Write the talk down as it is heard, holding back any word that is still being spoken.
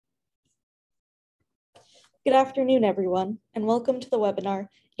Good afternoon, everyone, and welcome to the webinar,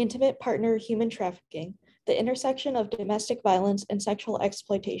 Intimate Partner Human Trafficking, the intersection of domestic violence and sexual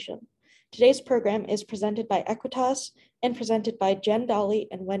exploitation. Today's program is presented by Equitas and presented by Jen Dolly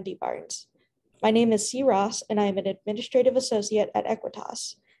and Wendy Barnes. My name is C. Ross, and I am an administrative associate at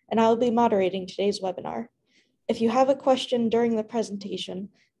Equitas, and I will be moderating today's webinar. If you have a question during the presentation,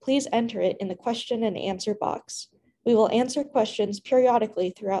 please enter it in the question and answer box. We will answer questions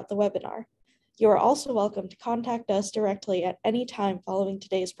periodically throughout the webinar. You are also welcome to contact us directly at any time following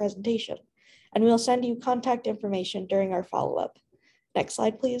today's presentation, and we'll send you contact information during our follow-up. Next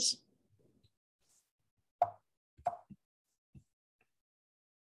slide, please.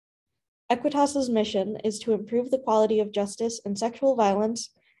 Equitas's mission is to improve the quality of justice in sexual violence,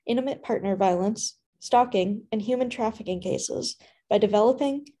 intimate partner violence, stalking, and human trafficking cases by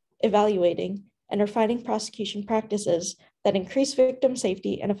developing, evaluating, and refining prosecution practices that increase victim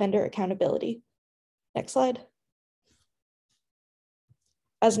safety and offender accountability. Next slide.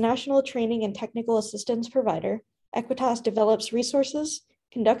 As national training and technical assistance provider, Equitas develops resources,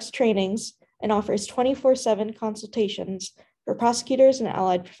 conducts trainings, and offers 24/7 consultations for prosecutors and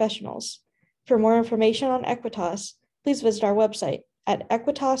allied professionals. For more information on Equitas, please visit our website at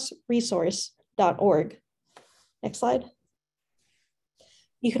equitasresource.org. Next slide.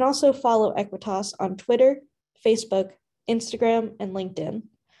 You can also follow Equitas on Twitter, Facebook, Instagram, and LinkedIn.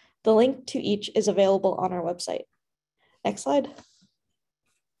 The link to each is available on our website. Next slide.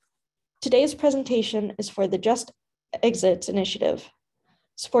 Today's presentation is for the Just Exits Initiative,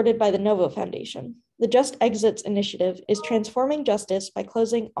 supported by the Novo Foundation. The Just Exits Initiative is transforming justice by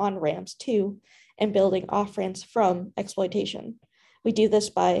closing on-ramps to and building off-ramps from exploitation. We do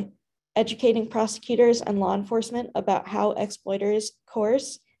this by educating prosecutors and law enforcement about how exploiters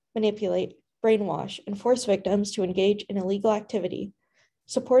coerce, manipulate, brainwash, and force victims to engage in illegal activity,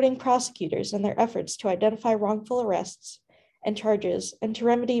 supporting prosecutors in their efforts to identify wrongful arrests and charges and to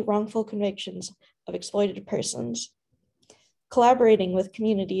remedy wrongful convictions of exploited persons, collaborating with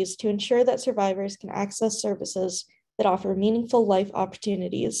communities to ensure that survivors can access services that offer meaningful life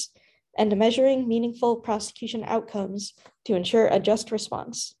opportunities, and measuring meaningful prosecution outcomes to ensure a just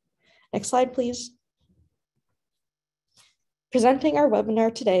response. Next slide, please. Presenting our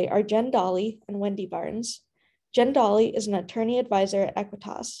webinar today are Jen Dolly and Wendy Barnes. Jen Dolly is an attorney advisor at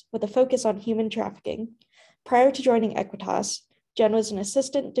Equitas with a focus on human trafficking. Prior to joining Equitas, Jen was an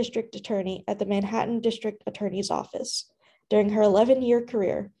assistant district attorney at the Manhattan District Attorney's Office. During her 11-year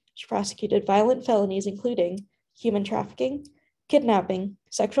career, she prosecuted violent felonies including human trafficking, kidnapping,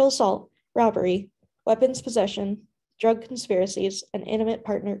 sexual assault, robbery, weapons possession, drug conspiracies, and intimate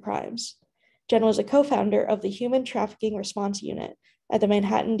partner crimes. Jen was a co-founder of the Human Trafficking Response Unit at the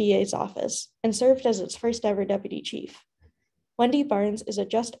Manhattan DA's office and served as its first ever deputy chief. Wendy Barnes is a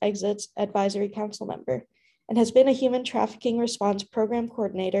Just Exits Advisory Council member and has been a Human Trafficking Response Program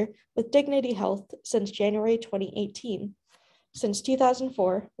Coordinator with Dignity Health since January 2018. Since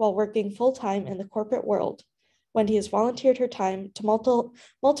 2004, while working full-time in the corporate world, Wendy has volunteered her time to multiple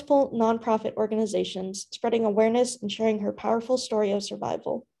nonprofit organizations, spreading awareness and sharing her powerful story of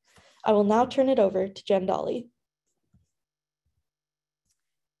survival. I will now turn it over to Jen Dolly.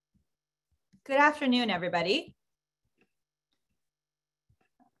 Good afternoon, everybody.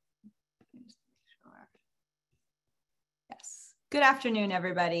 Yes, good afternoon,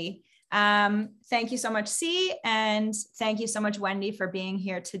 everybody. Thank you so much, C, and thank you so much, Wendy, for being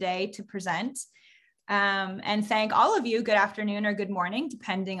here today to present. And thank all of you, good afternoon or good morning,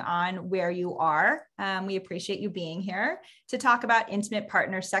 depending on where you are. We appreciate you being here to talk about intimate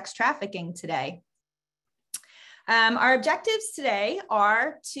partner sex trafficking today. Our objectives today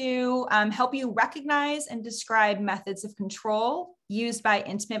are to help you recognize and describe methods of control used by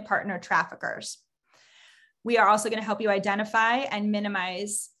intimate partner traffickers. We are also going to help you identify and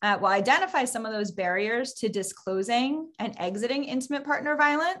minimize, identify some of those barriers to disclosing and exiting intimate partner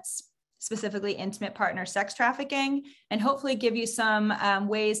violence, specifically intimate partner sex trafficking, and hopefully give you some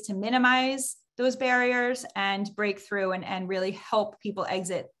ways to minimize those barriers and break through and really help people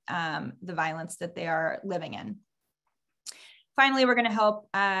exit the violence that they are living in. Finally, we're going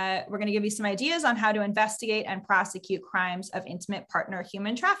to give you some ideas on how to investigate and prosecute crimes of intimate partner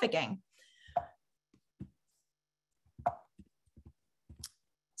human trafficking.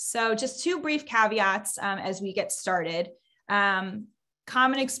 So just two brief caveats as we get started.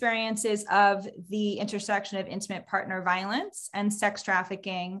 Common experiences of the intersection of intimate partner violence and sex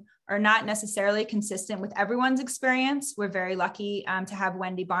trafficking are not necessarily consistent with everyone's experience. We're very lucky to have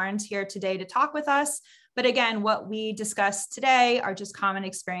Wendy Barnes here today to talk with us. But again, what we discussed today are just common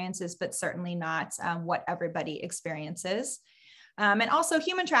experiences, but certainly not what everybody experiences. And also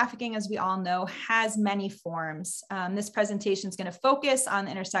human trafficking, as we all know, has many forms. This presentation is going to focus on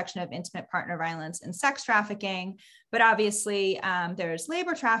the intersection of intimate partner violence and sex trafficking, but obviously there's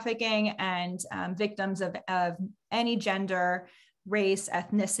labor trafficking, and victims of any gender, race,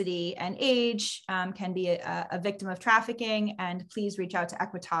 ethnicity, and age can be a victim of trafficking. And please reach out to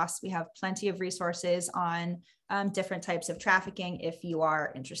Equitas. We have plenty of resources on different types of trafficking if you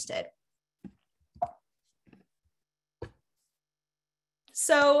are interested.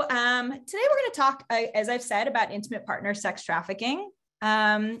 So today we're going to talk, as I've said, about intimate partner sex trafficking.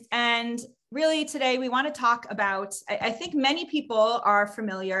 And really today we want to talk about, I think many people are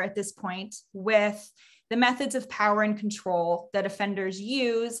familiar at this point with the methods of power and control that offenders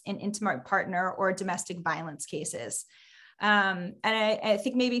use in intimate partner or domestic violence cases. And I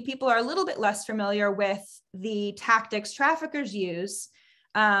think maybe people are a little bit less familiar with the tactics traffickers use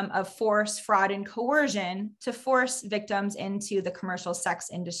of force, fraud, and coercion to force victims into the commercial sex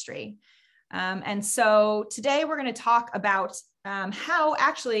industry. And so today we're going to talk about how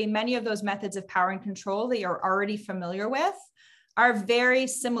actually many of those methods of power and control that you're already familiar with are very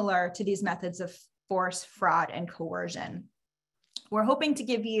similar to these methods of force, fraud, and coercion. We're hoping to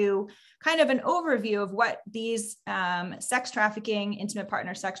give you kind of an overview of what these sex trafficking, intimate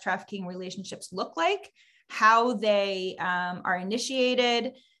partner sex trafficking relationships look like, how they are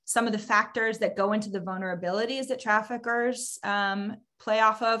initiated, some of the factors that go into the vulnerabilities that traffickers play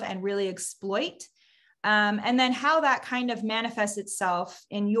off of and really exploit, and then how that kind of manifests itself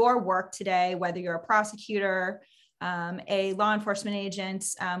in your work today, whether you're a prosecutor, a law enforcement agent,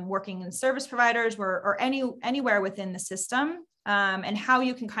 working in service providers, or anywhere within the system, and how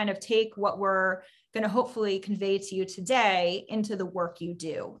you can kind of take what we're going to hopefully convey to you today into the work you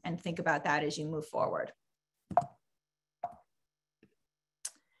do, and think about that as you move forward.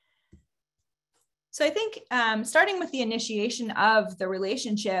 So I think starting with the initiation of the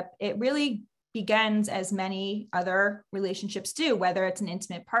relationship, it really begins as many other relationships do, whether it's an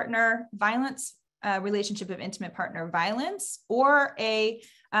intimate partner violence relationship of intimate partner violence or a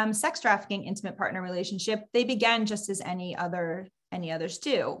sex trafficking intimate partner relationship. They begin just as any others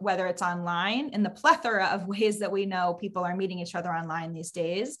do, whether it's online in the plethora of ways that we know people are meeting each other online these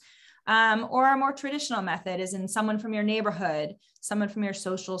days, or a more traditional method is in someone from your neighborhood, someone from your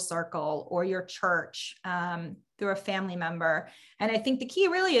social circle or your church, through a family member. And I think the key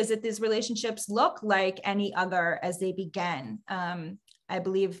really is that these relationships look like any other as they begin. I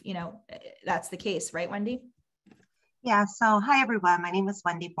believe, that's the case, right, Wendy? Yeah, so hi everyone, my name is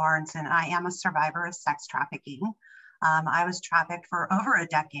Wendy Barnes and I am a survivor of sex trafficking. I was trafficked for over a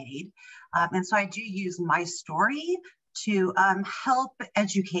decade. And so I do use my story to help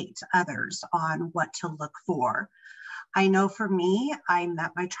educate others on what to look for. I know for me, I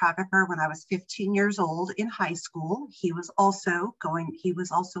met my trafficker when I was 15 years old in high school. He was also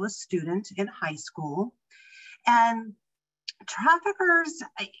a student in high school. And traffickers,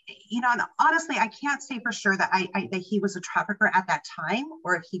 and honestly, I can't say for sure that that he was a trafficker at that time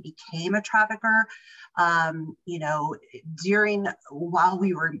or if he became a trafficker, while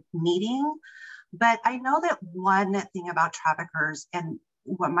we were meeting. But I know that one thing about traffickers and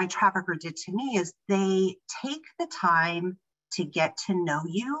what my trafficker did to me is they take the time to get to know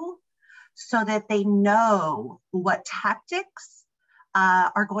you so that they know what tactics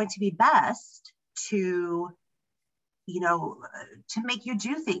are going to be best to make you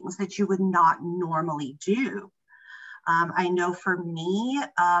do things that you would not normally do. I know for me,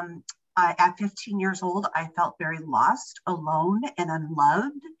 at 15 years old, I felt very lost, alone, and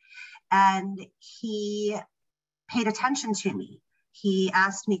unloved. And he paid attention to me. He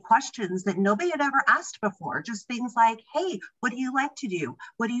asked me questions that nobody had ever asked before, just things like, hey, what do you like to do?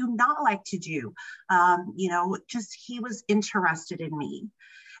 What do you not like to do? He was interested in me.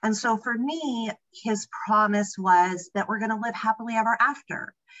 And so for me, his promise was that we're going to live happily ever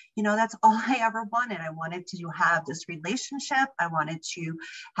after. That's all I ever wanted. I wanted to have this relationship. I wanted to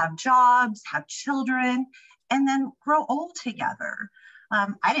have jobs, have children, and then grow old together.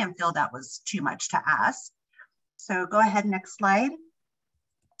 I didn't feel that was too much to ask. So go ahead, next slide.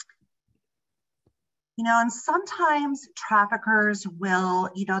 And sometimes traffickers will,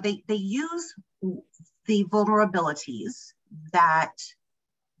 they use the vulnerabilities that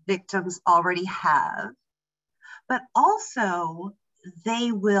victims already have, but also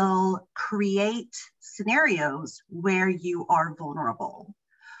they will create scenarios where you are vulnerable.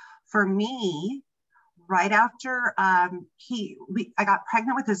 For me, right after I got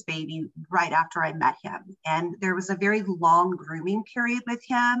pregnant with his baby right after I met him. And there was a very long grooming period with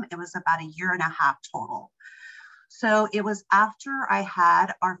him. It was about 1.5 years total. So it was after I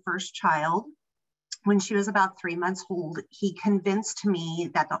had our first child when she was about 3 months old, he convinced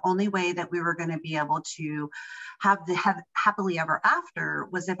me that the only way that we were going to be able to have happily ever after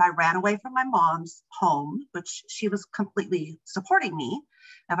was if I ran away from my mom's home, which she was completely supporting me.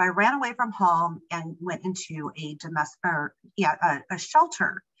 If I ran away from home and went into a a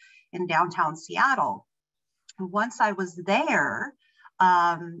shelter in downtown Seattle. And once I was there,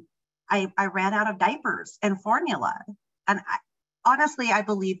 I ran out of diapers and formula. And honestly, I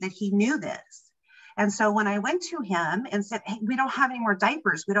believe that he knew this. And so when I went to him and said, hey, we don't have any more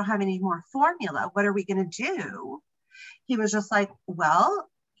diapers, we don't have any more formula, what are we going to do? He was just like, well,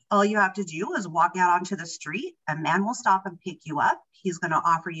 all you have to do is walk out onto the street. A man will stop and pick you up. He's going to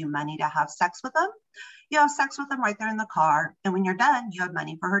offer you money to have sex with him. You have sex with him right there in the car. And when you're done, you have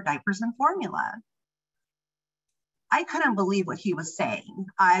money for her diapers and formula. I couldn't believe what he was saying.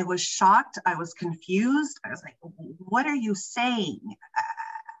 I was shocked. I was confused. I was like, what are you saying?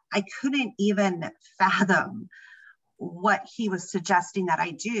 I couldn't even fathom what he was suggesting that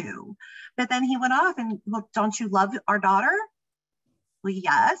I do. But then he went off and, look, don't you love our daughter? Well,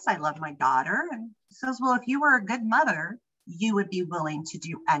 yes, I love my daughter. And he says, well, if you were a good mother, you would be willing to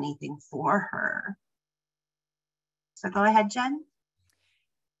do anything for her. So go ahead, Jen.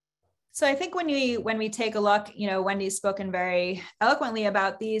 So I think when we take a look, Wendy's spoken very eloquently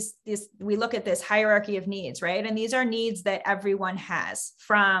about these, we look at this hierarchy of needs, right? And these are needs that everyone has,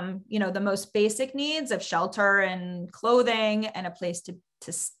 from, the most basic needs of shelter and clothing and a place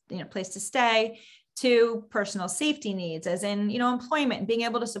to stay, to personal safety needs, as in, employment and being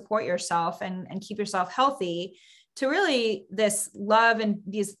able to support yourself and keep yourself healthy, to really this love and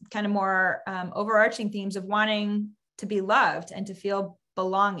these kind of more overarching themes of wanting to be loved and to feel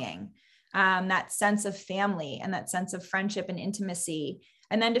belonging, that sense of family and that sense of friendship and intimacy,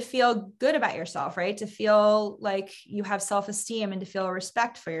 and then to feel good about yourself, right? To feel like you have self-esteem and to feel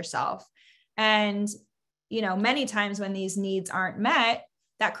respect for yourself. And, many times when these needs aren't met,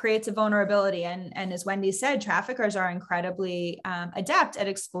 that creates a vulnerability. And as Wendy said, traffickers are incredibly adept at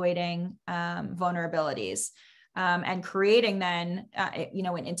exploiting vulnerabilities. And creating then,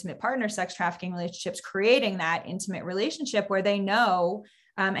 in intimate partner sex trafficking relationships, creating that intimate relationship where they know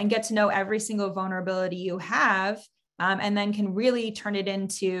and get to know every single vulnerability you have, and then can really turn it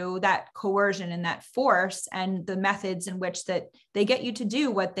into that coercion and that force and the methods in which that they get you to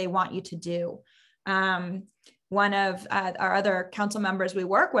do what they want you to do. One of our other council members we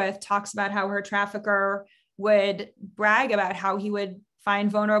work with talks about how her trafficker would brag about how he would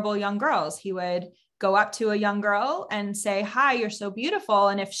find vulnerable young girls. He would go up to a young girl and say, hi, you're so beautiful.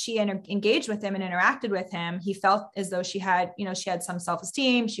 And if she engaged with him and interacted with him, he felt as though she had some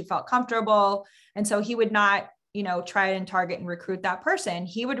self-esteem, she felt comfortable. And so he would not, try and target and recruit that person.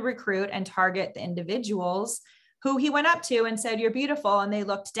 He would recruit and target the individuals who he went up to and said, you're beautiful. And they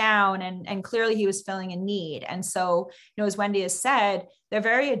looked down and clearly he was filling a need. And so, as Wendy has said, they're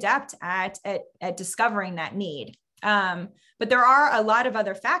very adept at discovering that need. But there are a lot of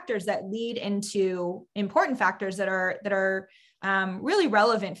other factors that lead into important factors that are really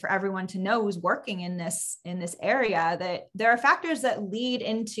relevant for everyone to know who's working in this area, that there are factors that lead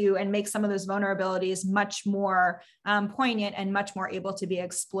into and make some of those vulnerabilities much more poignant and much more able to be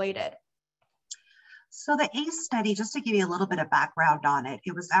exploited. So the ACE study, just to give you a little bit of background on it,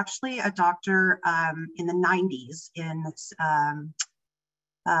 it was actually a doctor in the 90s in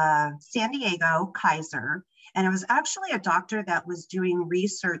San Diego, Kaiser. And it was actually a doctor that was doing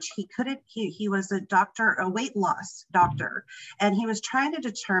research. He was a weight loss doctor, and he was trying to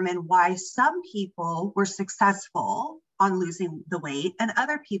determine why some people were successful on losing the weight and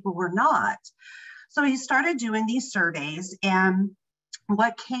other people were not. So he started doing these surveys, and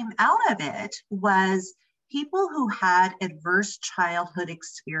what came out of it was people who had adverse childhood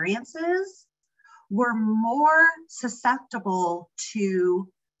experiences were more susceptible to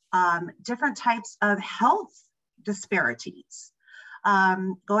different types of health disparities.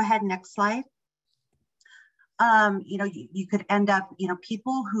 Go ahead, next slide. You could end up,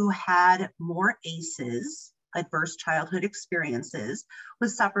 people who had more ACEs, adverse childhood experiences,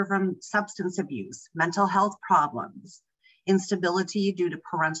 would suffer from substance abuse, mental health problems, instability due to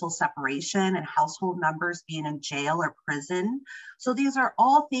parental separation and household members being in jail or prison. So these are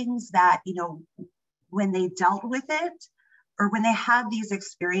all things that, when they dealt with it, or when they had these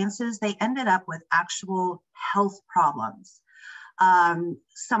experiences, they ended up with actual health problems.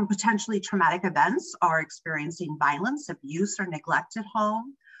 Some potentially traumatic events are experiencing violence, abuse, or neglect at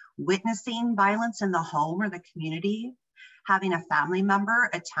home, witnessing violence in the home or the community, having a family member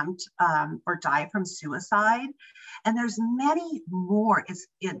attempt or die from suicide. And there's many more.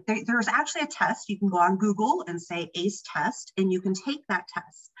 There's actually a test. You can go on Google and say ACE test, and you can take that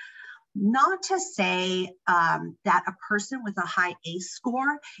test. Not to say that a person with a high ACE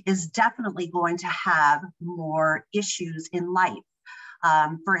score is definitely going to have more issues in life.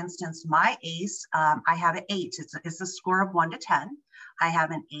 For instance, my ACE, I have an 8. It's a score of 1 to 10. I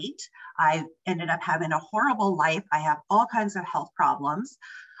have an 8. I ended up having a horrible life. I have all kinds of health problems.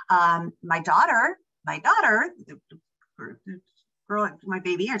 My daughter, the girl, my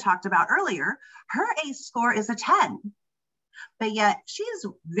baby I talked about earlier, her ACE score is a 10. But yet she's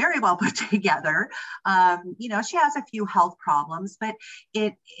very well put together. You know, she has a few health problems, but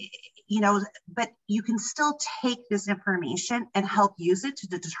but you can still take this information and help use it to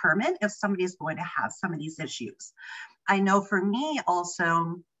determine if somebody is going to have some of these issues. I know for me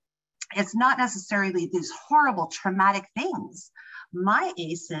also, it's not necessarily these horrible traumatic things. My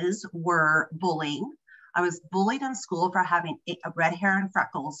ACEs were bullying. I was bullied in school for having red hair and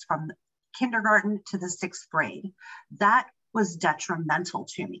freckles from kindergarten to the 6th grade. That was detrimental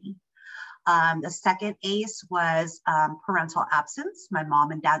to me. The second ACE was parental absence. My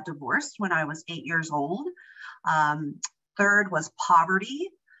mom and dad divorced when I was 8 years old. Third was poverty.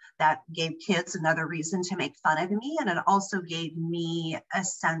 That gave kids another reason to make fun of me. And it also gave me a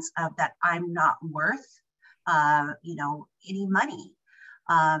sense of that I'm not worth, any money.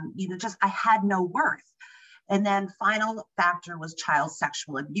 Just I had no worth. And then final factor was child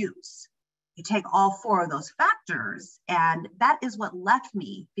sexual abuse. You take all 4 of those factors, and that is what left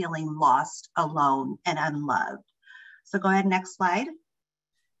me feeling lost, alone, and unloved. So go ahead, next slide.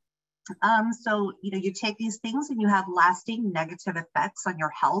 So, you take these things and you have lasting negative effects on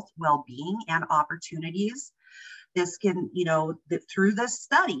your health, well-being, and opportunities. This can, through this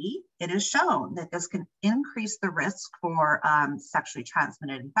study, it is shown that this can increase the risk for sexually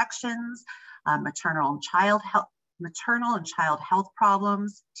transmitted infections, maternal and child health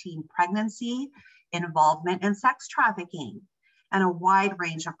problems, teen pregnancy, involvement in sex trafficking, and a wide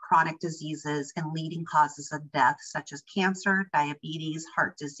range of chronic diseases and leading causes of death, such as cancer, diabetes,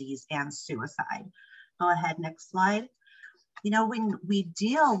 heart disease, and suicide. Go ahead, next slide. When we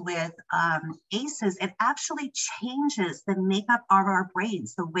deal with ACEs, it actually changes the makeup of our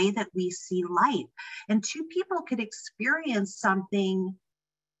brains, the way that we see life. And 2 people could experience something.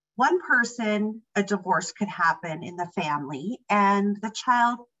 One person, a divorce could happen in the family and the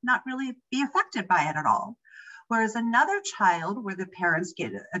child not really be affected by it at all. Whereas another child where the parents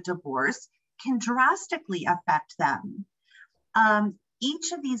get a divorce can drastically affect them.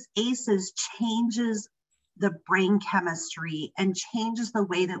 Each of these ACEs changes the brain chemistry and changes the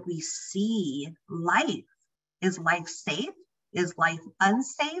way that we see life. Is life safe? Is life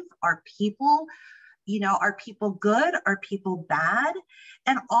unsafe? Are people good? Are people bad?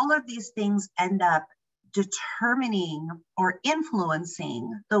 And all of these things end up determining or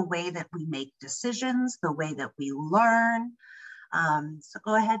influencing the way that we make decisions, the way that we learn. So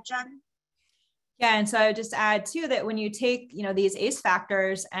go ahead, Jen. Yeah, and so I would just add too that when you take, these ACE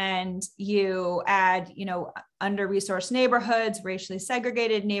factors and you add, under-resourced neighborhoods, racially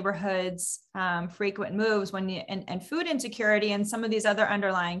segregated neighborhoods, frequent moves, and food insecurity, and some of these other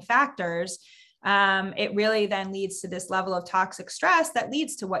underlying factors, it really then leads to this level of toxic stress that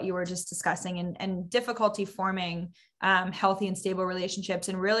leads to what you were just discussing and difficulty forming healthy and stable relationships,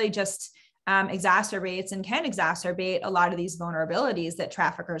 and really just exacerbates and can exacerbate a lot of these vulnerabilities that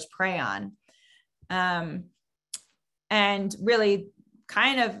traffickers prey on. And really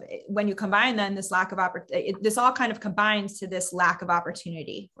kind of when you combine then this lack of opportunity, this all kind of combines to this lack of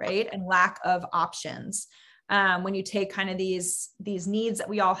opportunity, right? And lack of options. When you take kind of these needs that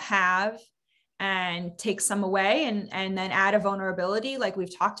we all have and take some away and then add a vulnerability, like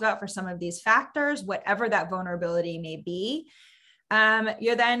we've talked about for some of these factors, whatever that vulnerability may be,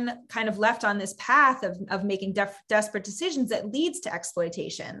 you're then kind of left on this path of making desperate decisions that leads to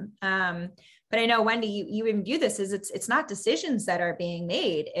exploitation. But I know, Wendy, you even view this as it's not decisions that are being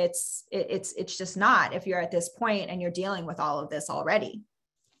made. It's just not, if you're at this point and you're dealing with all of this already.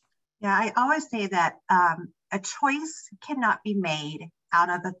 Yeah, I always say that a choice cannot be made out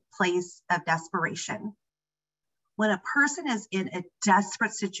of a place of desperation. When a person is in a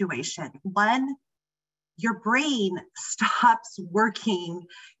desperate situation, your brain stops working.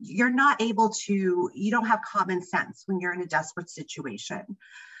 You don't have common sense when you're in a desperate situation.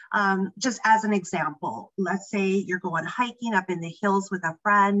 Just as an example, let's say you're going hiking up in the hills with a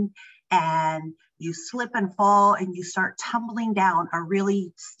friend and you slip and fall and you start tumbling down a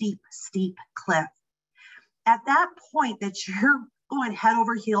really steep cliff. At that point that you're going head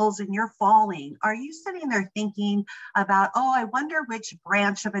over heels and you're falling, are you sitting there thinking about, oh, I wonder which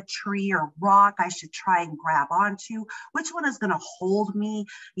branch of a tree or rock I should try and grab onto? Which one is going to hold me,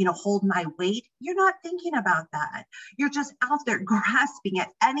 hold my weight? You're not thinking about that. You're just out there grasping at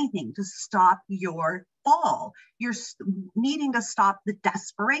anything to stop your fall. You're needing to stop the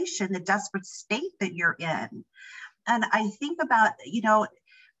desperation, the desperate state that you're in. And I think about,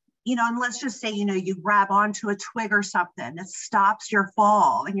 and let's just say, you grab onto a twig or something that stops your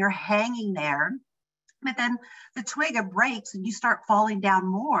fall and you're hanging there, but then the twig breaks and you start falling down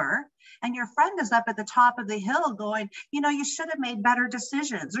more. And your friend is up at the top of the hill going, you should have made better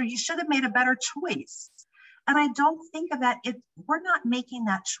decisions, or you should have made a better choice. And I don't think of that. We're not making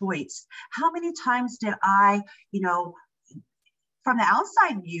that choice. How many times did I, from the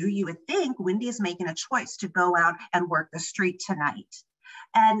outside view, you would think Wendy is making a choice to go out and work the street tonight.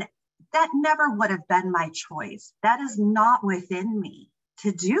 And that never would have been my choice. That is not within me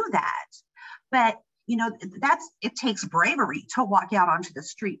to do that. But, it takes bravery to walk out onto the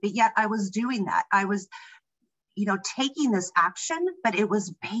street. But yet I was doing that. I was, taking this action, but it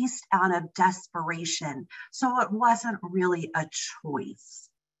was based on a desperation. So it wasn't really a choice.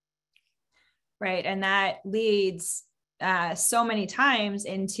 Right. And that leads so many times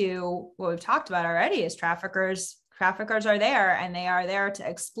into what we've talked about already is traffickers. Traffickers are there, and they are there to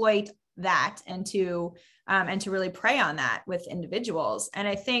exploit that and to really prey on that with individuals. And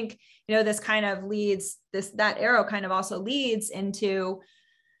I think, this kind of leads that arrow kind of also leads into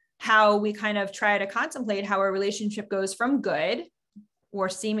how we kind of try to contemplate how a relationship goes from good or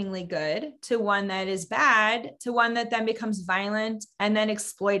seemingly good to one that is bad, to one that then becomes violent and then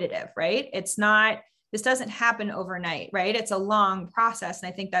exploitative, right? This doesn't happen overnight, right? It's a long process.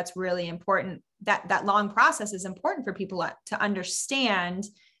 And I think that's really important. That long process is important for people to understand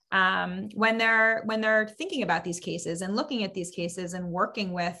when they're thinking about these cases and looking at these cases and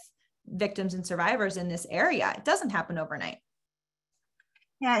working with victims and survivors in this area. It doesn't happen overnight.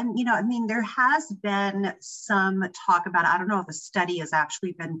 Yeah, and there has been some talk about, I don't know if a study has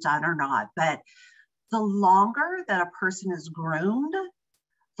actually been done or not, but the longer that a person is groomed,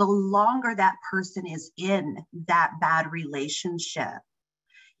 the longer that person is in that bad relationship.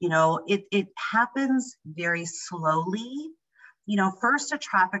 It happens very slowly. First, a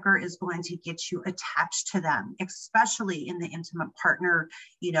trafficker is going to get you attached to them, especially in the intimate partner,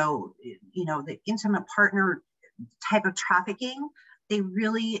 the intimate partner type of trafficking. They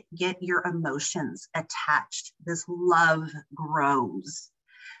really get your emotions attached. This love grows.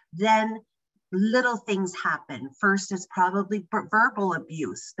 Then little things happen. First is probably verbal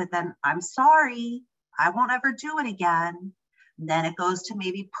abuse, but then I'm sorry, I won't ever do it again. Then it goes to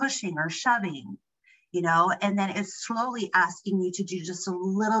maybe pushing or shoving, and then it's slowly asking you to do just a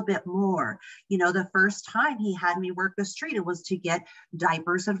little bit more. The first time he had me work the street, it was to get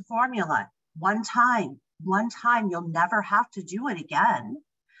diapers and formula. One time, you'll never have to do it again.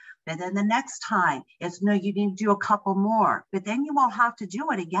 But then the next time it's, no, you need to do a couple more, but then you won't have to do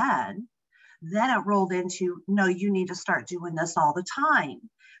it again. Then it rolled into, no, you need to start doing this all the time.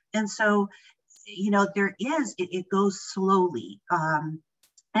 And so, it goes slowly.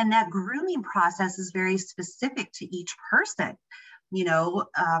 And that grooming process is very specific to each person.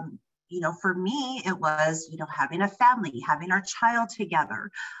 For me, it was, having a family, having our child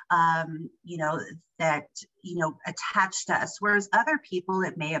together, that, attached to us. Whereas other people,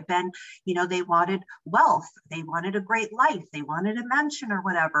 it may have been, they wanted wealth, they wanted a great life, they wanted a mansion or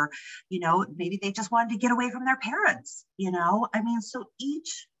whatever, maybe they just wanted to get away from their parents, so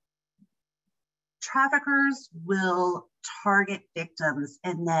each traffickers will target victims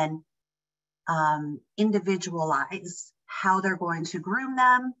and then individualize how they're going to groom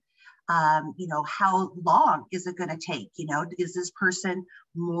them. How long is it going to take? Is this person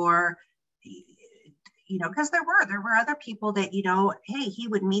more, because there were other people that, hey, he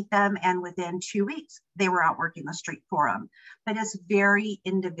would meet them and within 2 weeks, they were out working the street for him. But it's very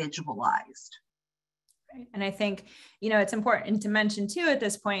individualized. Right. And I think, it's important to mention too at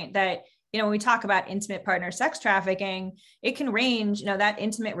this point that, when we talk about intimate partner sex trafficking, it can range, that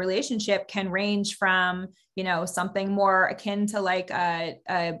intimate relationship can range from, something more akin to like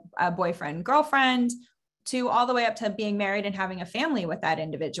a boyfriend, girlfriend, to all the way up to being married and having a family with that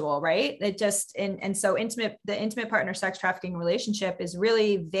individual, right? It just, and so the intimate partner sex trafficking relationship is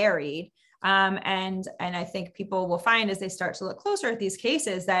really varied. And I think people will find as they start to look closer at these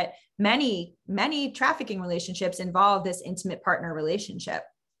cases that many trafficking relationships involve this intimate partner relationship.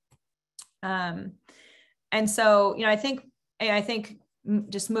 And so, I think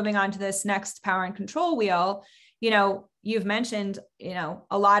just moving on to this next power and control wheel, you've mentioned,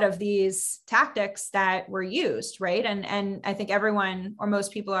 a lot of these tactics that were used, right? And I think everyone or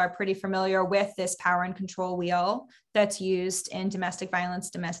most people are pretty familiar with this power and control wheel that's used in domestic violence,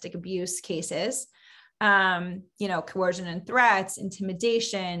 domestic abuse cases. Coercion and threats,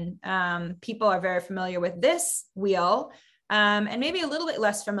 intimidation. People are very familiar with this wheel, and maybe a little bit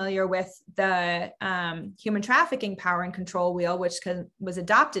less familiar with the human trafficking power and control wheel, which was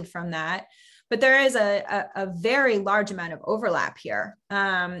adopted from that. But there is a very large amount of overlap here.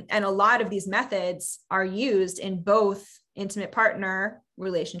 And a lot of these methods are used in both intimate partner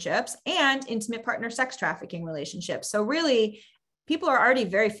relationships and intimate partner sex trafficking relationships. So really, people are already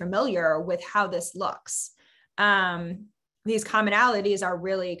very familiar with how this looks. These commonalities are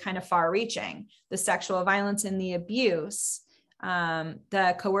really kind of far reaching: the sexual violence and the abuse,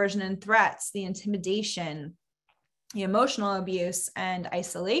 the coercion and threats, the intimidation, the emotional abuse and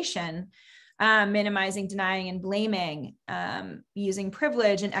isolation, minimizing, denying, and blaming, using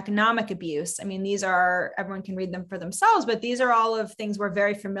privilege and economic abuse. I mean, these are, everyone can read them for themselves, but these are all of things we're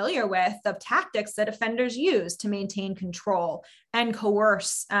very familiar with, of tactics that offenders use to maintain control and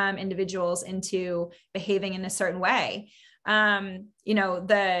coerce individuals into behaving in a certain way.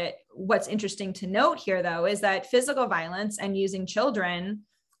 What's interesting to note here, though, is that physical violence and using children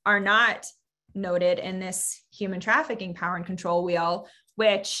are not noted in this human trafficking power and control wheel,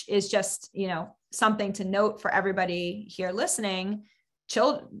 which is just, something to note for everybody here listening.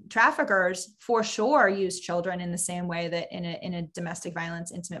 Traffickers for sure use children in the same way that in a domestic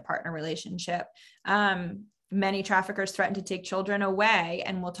violence intimate partner relationship. Many traffickers threaten to take children away,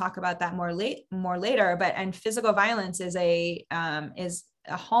 and we'll talk about that more later. And physical violence is a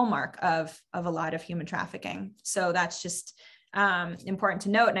hallmark of a lot of human trafficking. So that's just important to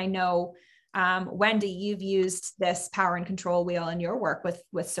note. And I know, Wendy, you've used this power and control wheel in your work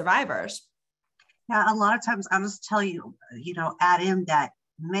with survivors. Yeah, a lot of times I'll just tell you, add in that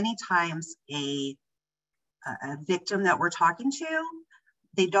many times a victim that we're talking to,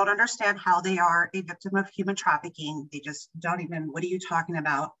 they don't understand how they are a victim of human trafficking. They just don't even, what are you talking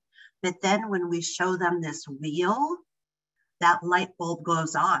about? But then when we show them this wheel, that light bulb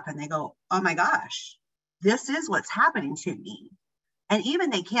goes off and they go, oh my gosh, this is what's happening to me. And even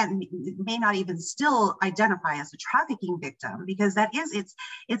they may not even still identify as a trafficking victim, because that is,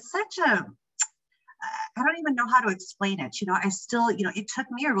 it's such a, I don't even know how to explain it. I still, it took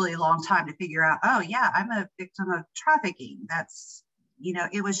me a really long time to figure out, oh yeah, I'm a victim of trafficking. That's,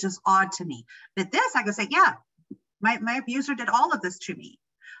 it was just odd to me. But this, I could say, yeah, my abuser did all of this to me.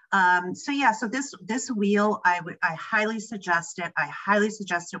 So this wheel, I highly suggest it. I highly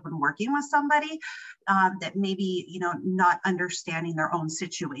suggest it when working with somebody that maybe, not understanding their own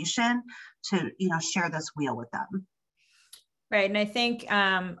situation, to, share this wheel with them. Right. And I think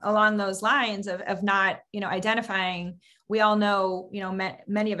along those lines of not, identifying, we all know,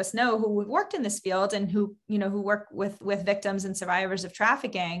 many of us know who have worked in this field and who work with victims and survivors of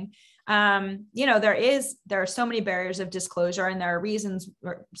trafficking. There are so many barriers of disclosure, and there are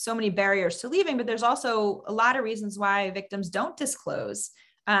so many barriers to leaving, but there's also a lot of reasons why victims don't disclose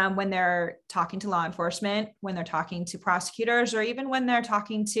when they're talking to law enforcement, when they're talking to prosecutors, or even when they're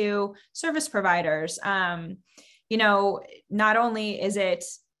talking to service providers. Not only is it,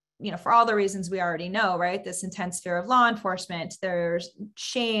 for all the reasons we already know, right? This intense fear of law enforcement, there's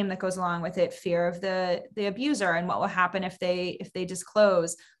shame that goes along with it, fear of the abuser and what will happen if they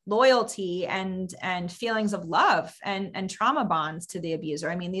disclose, loyalty and feelings of love and trauma bonds to the abuser.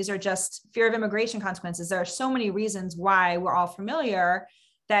 I mean, these are just fear of immigration consequences. There are so many reasons why we're all familiar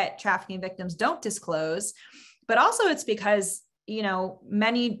that trafficking victims don't disclose, but also it's because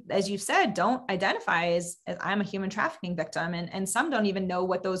many, as you said, don't identify as I'm a human trafficking victim. And some don't even know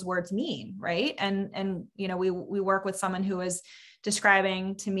what those words mean. Right. And we work with someone who was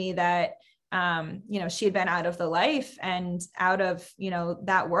describing to me that, she had been out of the life and out of,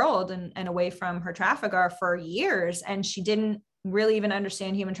 that world and away from her trafficker for years. And she didn't really even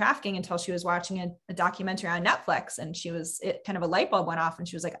understand human trafficking until she was watching a documentary on Netflix, and kind of a light bulb went off and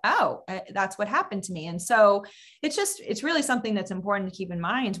she was like, oh, that's what happened to me. And so it's really something that's important to keep in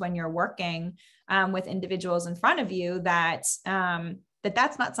mind when you're working with individuals in front of you, that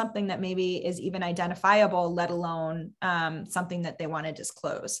that's not something that maybe is even identifiable, let alone something that they want to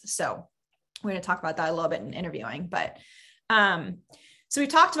disclose. So we're going to talk about that a little bit in interviewing, but so we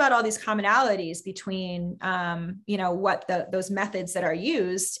talked about all these commonalities between, what those methods that are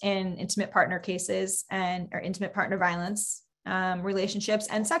used in intimate partner cases or intimate partner violence relationships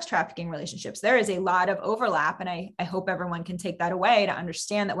and sex trafficking relationships. There is a lot of overlap, and I hope everyone can take that away to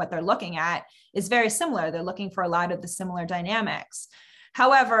understand that what they're looking at is very similar. They're looking for a lot of the similar dynamics.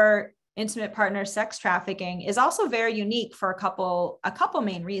 However, intimate partner sex trafficking is also very unique for a couple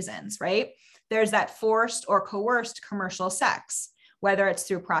main reasons, right? There's that forced or coerced commercial sex, whether it's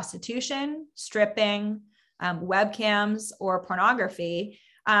through prostitution, stripping, webcams, or pornography.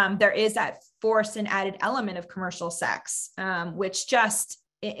 There is that forced and added element of commercial sex, which just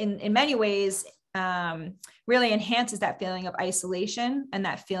in many ways really enhances that feeling of isolation and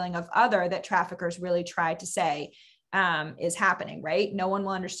that feeling of other that traffickers really try to say is happening, right? No one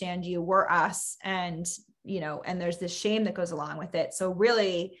will understand you. We're us. And, and there's this shame that goes along with it. So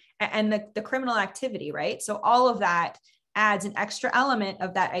really, and the criminal activity, right? So all of that adds an extra element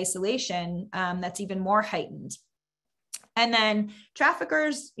of that isolation that's even more heightened. And then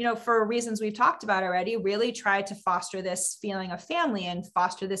traffickers, for reasons we've talked about already, really try to foster this feeling of family and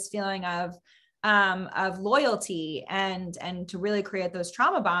foster this feeling of loyalty and to really create those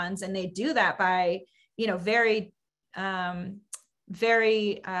trauma bonds. And they do that by,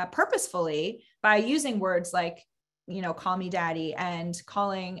 very purposefully by using words like, call me daddy, and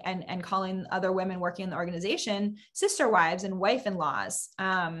calling other women working in the organization sister wives and wife-in-laws,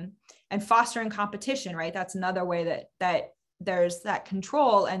 and fostering competition, right? That's another way that there's that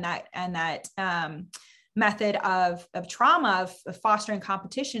control and that method of trauma of fostering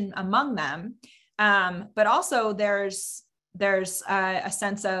competition among them. But also there's a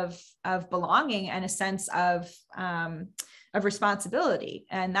sense of belonging and a sense of responsibility,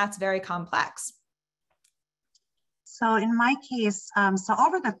 and that's very complex. So in my case, so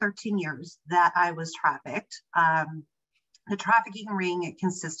over the 13 years that I was trafficked, the trafficking ring, it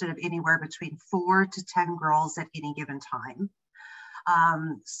consisted of anywhere between 4 to 10 girls at any given time.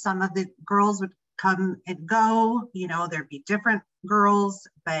 Some of the girls would come and go, there'd be different girls,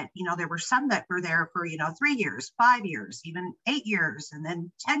 but, there were some that were there for, 3 years, 5 years, even 8 years, and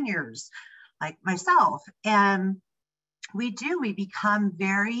then 10 years, like myself. And we become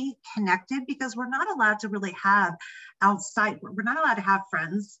very connected because we're not allowed to really have we're not allowed to have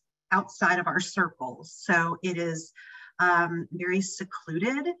friends outside of our circles. So it is very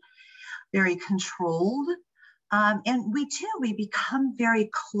secluded, very controlled. And we become very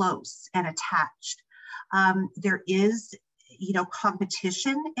close and attached. There is,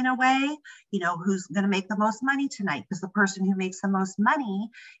 competition in a way, who's going to make the most money tonight, because the person who makes the most money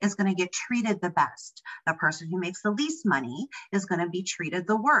is going to get treated the best. The person who makes the least money is going to be treated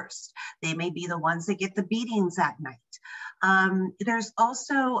the worst. They may be the ones that get the beatings at night. There's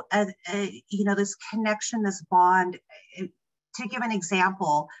also this connection, this bond. To give an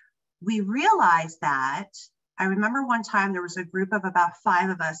example, we realized that I remember one time there was a group of about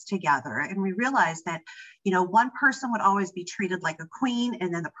 5 of us together, and we realized that, one person would always be treated like a queen,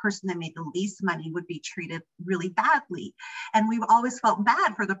 and then the person that made the least money would be treated really badly. And we always felt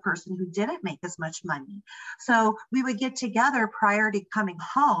bad for the person who didn't make as much money. So we would get together prior to coming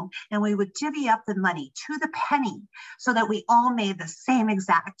home, and we would divvy up the money to the penny so that we all made the same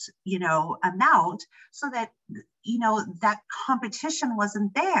exact, amount, so that that competition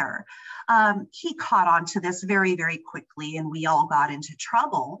wasn't there. He caught on to this very, very quickly, and we all got into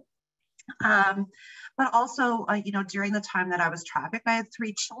trouble. But also, during the time that I was trafficked, I had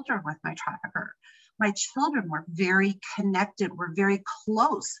 3 children with my trafficker. My children were very connected, were very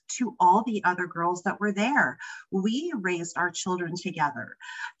close to all the other girls that were there. We raised our children together.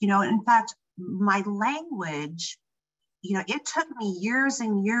 In fact, my language, it took me years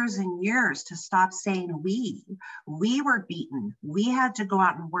and years and years to stop saying we. We were beaten. We had to go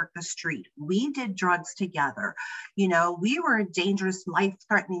out and work the street. We did drugs together. We were in dangerous,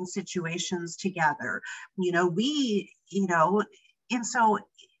 life-threatening situations together. And so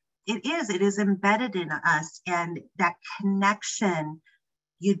it is embedded in us, and that connection,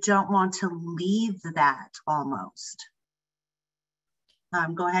 you don't want to leave that almost.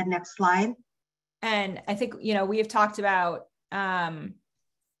 Go ahead, next slide. And I think, we've talked about,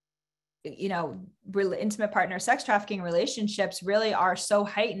 intimate partner sex trafficking relationships really are so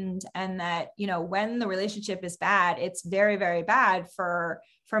heightened, and that, when the relationship is bad, it's very, very bad for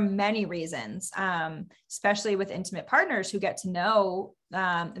many reasons, especially with intimate partners who get to know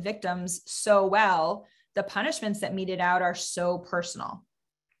victims so well. The punishments that meted out are so personal.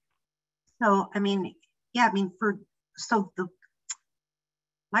 So,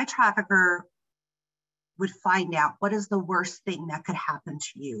 my trafficker would find out what is the worst thing that could happen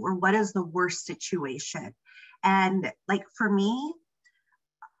to you, or what is the worst situation. And like for me,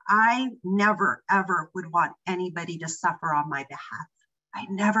 I never, ever would want anybody to suffer on my behalf. I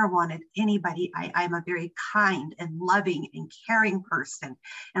never wanted anybody. I'm a very kind and loving and caring person.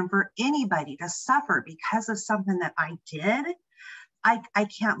 And for anybody to suffer because of something that I did, I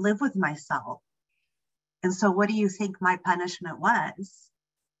can't live with myself. And so what do you think my punishment was?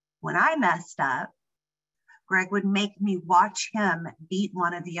 When I messed up, Greg would make me watch him beat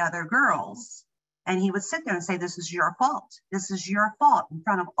one of the other girls. And he would sit there and say, this is your fault. This is your fault in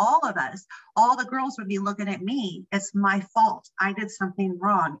front of all of us. All the girls would be looking at me. It's my fault. I did something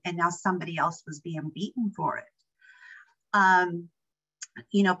wrong. And now somebody else was being beaten for it.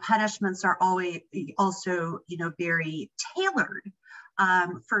 Punishments are always also, very tailored.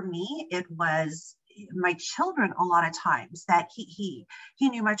 For me, it was my children a lot of times that he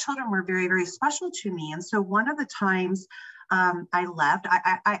knew my children were very, very special to me. And so one of the times I left,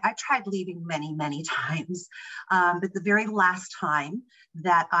 I tried leaving many, many times. But the very last time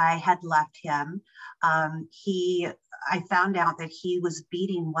that I had left him, I found out that he was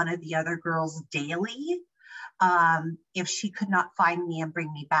beating one of the other girls daily if she could not find me and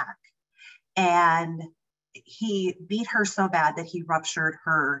bring me back. And he beat her so bad that he ruptured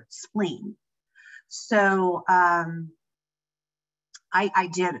her spleen. So I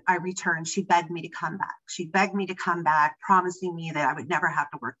returned. She begged me to come back. She begged me to come back, promising me that I would never have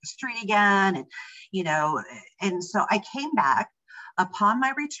to work the street again. And so I came back. Upon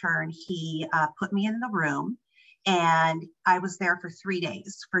my return, he put me in the room, and I was there for 3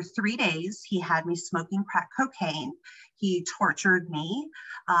 days. For 3 days, he had me smoking crack cocaine. He tortured me,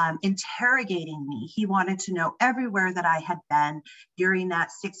 interrogating me. He wanted to know everywhere that I had been during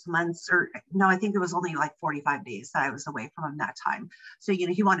that 6 months, I think it was only like 45 days that I was away from him that time. So,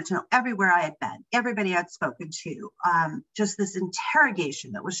 he wanted to know everywhere I had been, everybody I'd spoken to, just this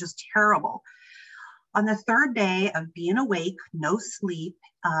interrogation that was just terrible. On the third day of being awake, no sleep,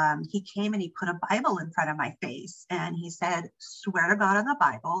 he came and he put a Bible in front of my face. And he said, swear to God on the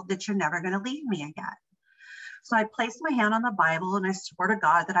Bible that you're never going to leave me again. So I placed my hand on the Bible and I swore to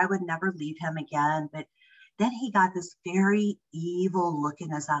God that I would never leave him again. But then he got this very evil look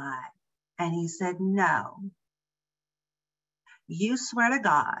in his eye. And he said, no, you swear to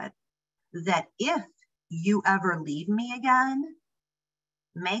God that if you ever leave me again,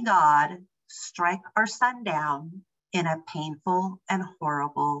 may God strike our son down in a painful and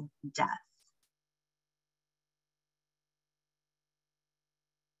horrible death.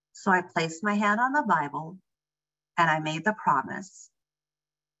 So I placed my hand on the Bible and I made the promise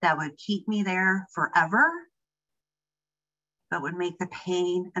that would keep me there forever, but would make the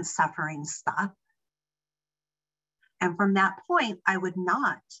pain and suffering stop. And from that point, I would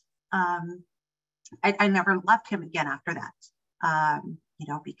not, I never left him again after that.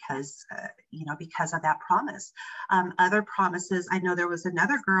 Because of that promise. Other promises, I know there was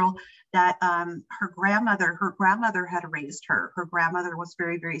another girl that her grandmother had raised her. Her grandmother was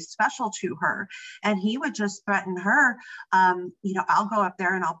very, very special to her. And he would just threaten her, I'll go up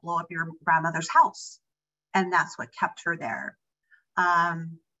there and I'll blow up your grandmother's house. And that's what kept her there.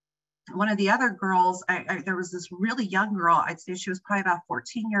 One of the other girls, there was this really young girl, I'd say she was probably about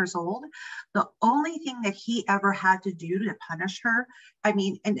 14 years old. The only thing that he ever had to do to punish her,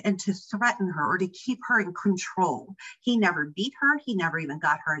 and to threaten her or to keep her in control. He never beat her. He never even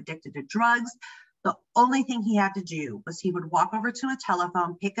got her addicted to drugs. The only thing he had to do was he would walk over to a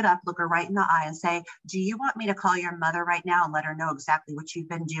telephone, pick it up, look her right in the eye and say, do you want me to call your mother right now and let her know exactly what you've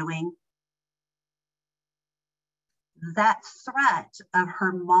been doing? That threat of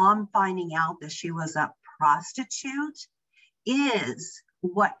her mom finding out that she was a prostitute is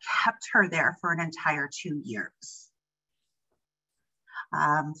what kept her there for an entire 2 years.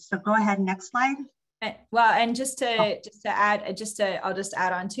 So go ahead, next slide. Well, and I'll just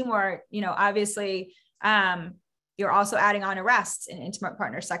add on 2 more, obviously, you're also adding on arrests in intimate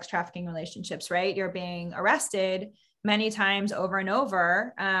partner sex trafficking relationships, right? You're being arrested many times over and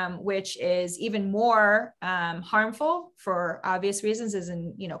over, which is even more harmful for obvious reasons, as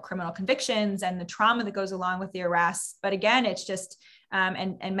in, criminal convictions and the trauma that goes along with the arrest. But again, it's just,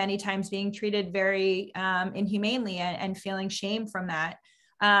 and many times being treated very inhumanely and feeling shame from that.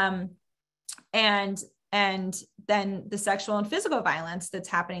 And then the sexual and physical violence that's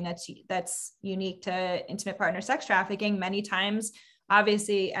happening, that's unique to intimate partner sex trafficking, many times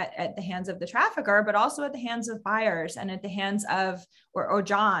obviously at the hands of the trafficker, but also at the hands of buyers and at the hands of, or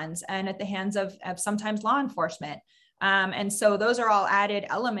Johns, and at the hands of sometimes law enforcement. And so those are all added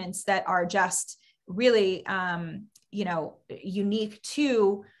elements that are just really, unique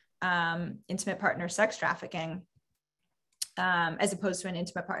to intimate partner sex trafficking, as opposed to an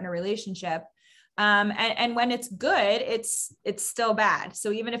intimate partner relationship. And when it's good, it's still bad.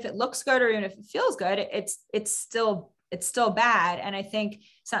 So even if it looks good, or even if it feels good, it's still bad. And I think,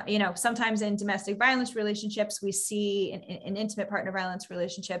 sometimes in domestic violence relationships, we see in intimate partner violence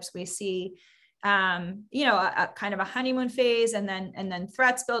relationships, we see a kind of a honeymoon phase, and then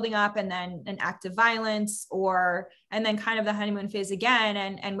threats building up, and then an act of violence, and then kind of the honeymoon phase again.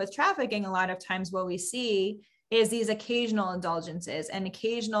 And with trafficking, a lot of times what we see is these occasional indulgences and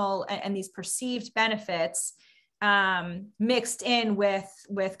these perceived benefits mixed in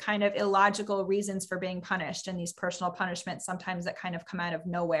with kind of illogical reasons for being punished, and these personal punishments sometimes that kind of come out of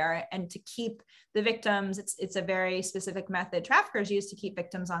nowhere. And to keep the victims, it's a very specific method traffickers use to keep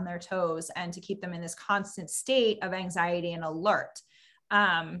victims on their toes and to keep them in this constant state of anxiety and alert.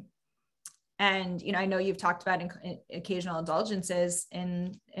 And I know you've talked about occasional indulgences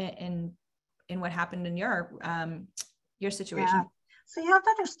in what happened in your situation. Yeah. So you have to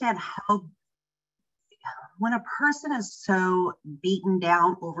understand how, when a person is so beaten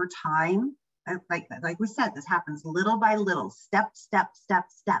down over time, like we said, this happens little by little, step.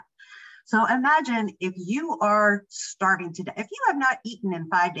 So imagine if you are starving to death, if you have not eaten in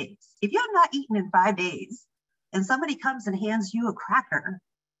 5 days, and somebody comes and hands you a cracker,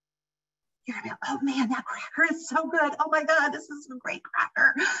 you're gonna be like, oh man, that cracker is so good. Oh my God, this is a great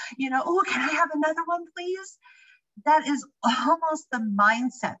cracker. Oh, can I have another one, please? That is almost the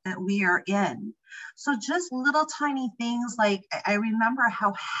mindset that we are in. So just little tiny things, like I remember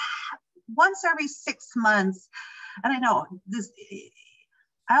how once every 6 months, and I know this,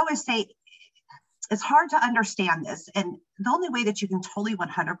 I always say it's hard to understand this. And the only way that you can totally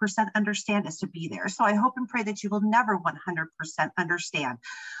 100% understand is to be there. So I hope and pray that you will never 100% understand.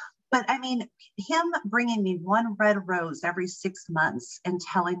 But I mean, him bringing me one red rose every 6 months and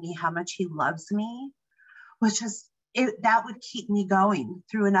telling me how much he loves me, that would keep me going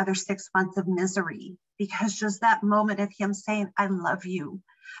through another 6 months of misery, because just that moment of him saying, I love you,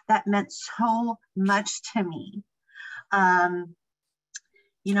 that meant so much to me.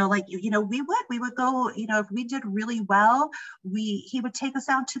 We would go, if we did really well, he would take us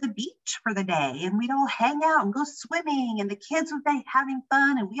out to the beach for the day, and we'd all hang out and go swimming, and the kids would be having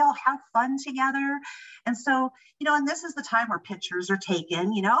fun, and we all have fun together. And so, and this is the time where pictures are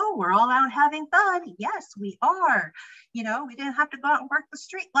taken, we're all out having fun. Yes, we are. We didn't have to go out and work the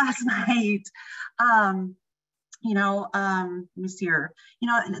street last night. Let me see here,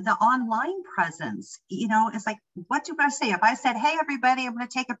 the online presence, it's like, what do I say? If I said, hey, everybody, I'm going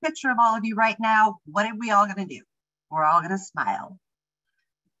to take a picture of all of you right now, what are we all going to do? We're all going to smile.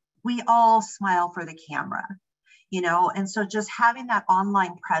 We all smile for the camera, and so just having that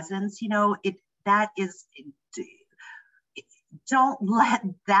online presence, don't let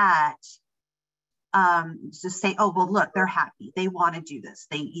that just say, oh, well, look, they're happy. They want to do this.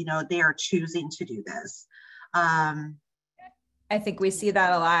 They are choosing to do this. I think we see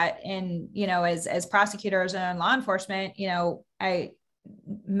that a lot in, as prosecutors and law enforcement,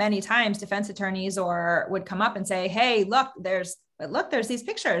 many times defense attorneys would come up and say, hey, look, there's these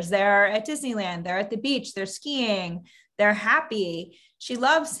pictures. They're at Disneyland. They're at the beach. They're skiing. They're happy. She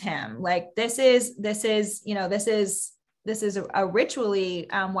loves him. Like, this is a ritually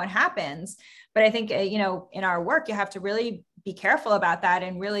what happens. But I think, in our work, you have to really be careful about that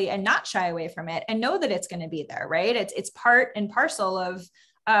and not shy away from it, and know that it's going to be there, right? It's part and parcel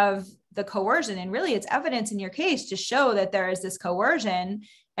of the coercion. And really it's evidence in your case to show that there is this coercion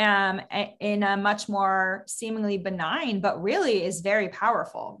in a much more seemingly benign, but really is very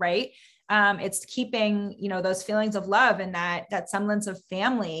powerful, right? It's keeping, those feelings of love and that semblance of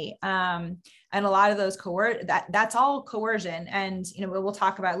family. And a lot of those that's all coercion. And, we'll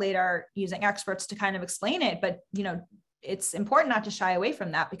talk about later using experts to kind of explain it, but, it's important not to shy away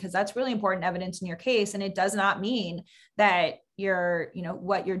from that, because that's really important evidence in your case. And it does not mean that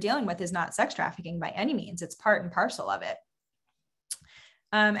what you're dealing with is not sex trafficking by any means. It's part and parcel of it.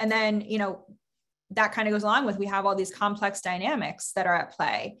 And then, that kind of goes along with, we have all these complex dynamics that are at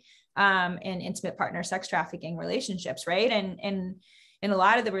play in intimate partner sex trafficking relationships, right? And in a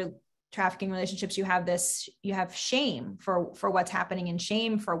lot of the trafficking relationships, you have shame for what's happening, and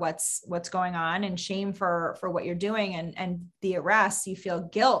shame for what's going on, and shame for what you're doing, and the arrests, you feel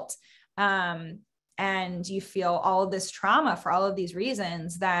guilt, and you feel all of this trauma for all of these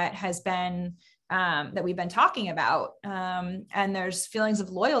reasons that has been that we've been talking about, and there's feelings of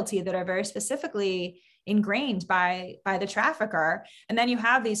loyalty that are very specifically ingrained by the trafficker. And then you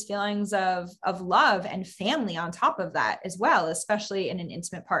have these feelings of love and family on top of that as well, especially in an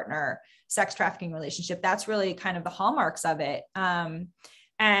intimate partner sex trafficking relationship. That's really kind of the hallmarks of it,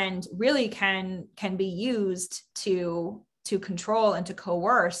 and really can be used to control and to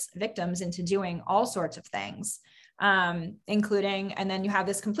coerce victims into doing all sorts of things, including, and then you have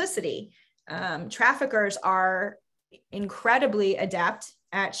this complicity. Traffickers are incredibly adept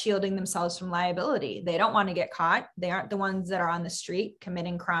at shielding themselves from liability. They don't want to get caught. They aren't the ones that are on the street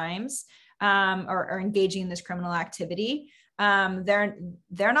committing crimes. or engaging in this criminal activity, they're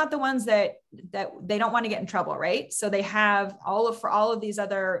not the ones that they don't want to get in trouble, right? So they have for all of these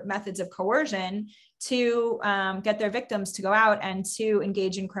other methods of coercion to get their victims to go out and to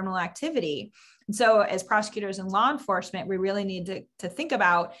engage in criminal activity. And so as prosecutors and law enforcement, we really need to think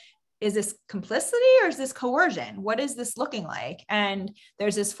about, is this complicity or is this coercion? What is this looking like? And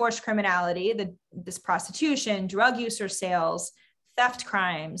there's this forced criminality, this prostitution, drug use or sales, theft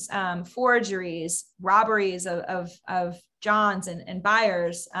crimes, forgeries, robberies of Johns and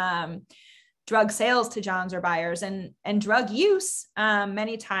buyers, drug sales to Johns or buyers, and drug use.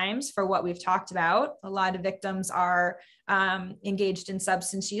 Many times, for what we've talked about, a lot of victims are engaged in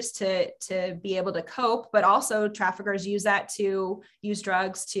substance use to be able to cope, but also traffickers use that to use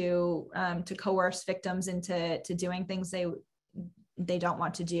drugs to coerce victims into doing things they don't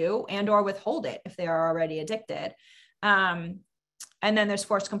want to do, and or withhold it if they are already addicted. And then there's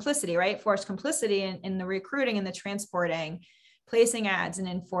forced complicity, right? Forced complicity in the recruiting and the transporting, placing ads and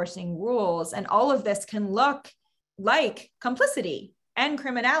enforcing rules. And all of this can look like complicity and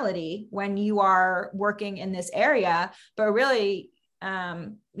criminality when you are working in this area. But really,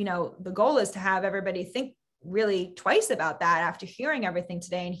 the goal is to have everybody think really twice about that after hearing everything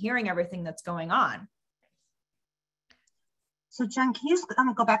today and hearing everything that's going on. So Jen, can you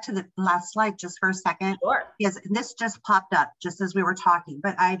go back to the last slide just for a second? Sure. Yes, this just popped up just as we were talking,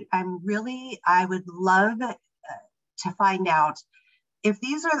 but I would love to find out if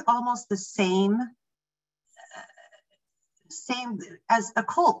these are almost the same as a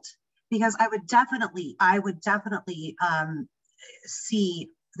cult, because I would definitely see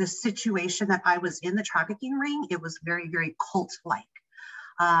the situation that I was in, the trafficking ring. It was very, very cult-like.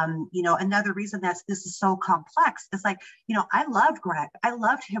 Another reason that this is so complex is I loved Greg. I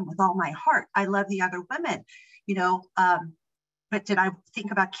loved him with all my heart. I love the other women, but did I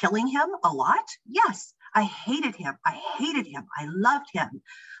think about killing him a lot? Yes. I hated him. I loved him.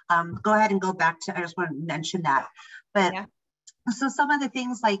 Go ahead and go back to, I just want to mention that. But yeah. So some of the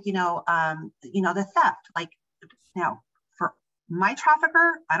things the theft, for my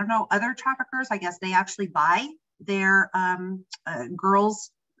trafficker, I don't know, other traffickers, I guess they actually buy their girls'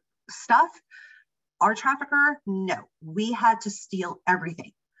 stuff. Our trafficker, no, we had to steal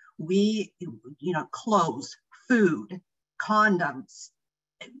everything. We, clothes, food, condoms,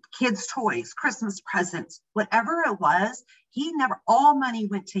 kids' toys, Christmas presents, whatever it was, all money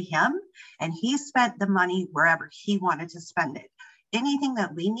went to him, and he spent the money wherever he wanted to spend it. Anything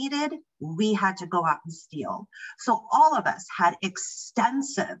that we needed, we had to go out and steal. So all of us had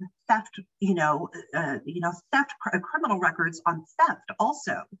extensive theft, criminal records on theft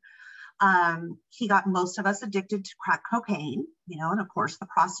also. He got most of us addicted to crack cocaine, and of course the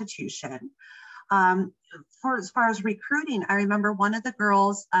prostitution. As far as recruiting, I remember one of the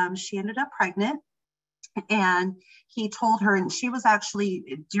girls, she ended up pregnant, and he told her, and she was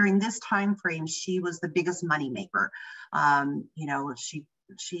actually, during this time frame, she was the biggest money maker. She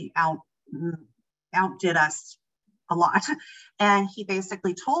outdid us a lot. And he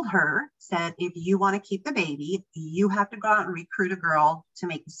basically told her, said, if you want to keep the baby, you have to go out and recruit a girl to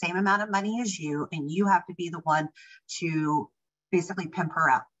make the same amount of money as you, and you have to be the one to basically pimp her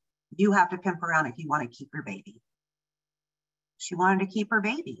out. You have to pimp her out if you want to keep your baby. She wanted to keep her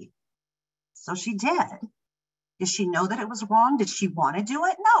baby. So she did. Did she know that it was wrong? Did she want to do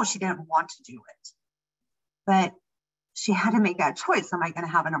it? No, she didn't want to do it. But she had to make that choice. Am I going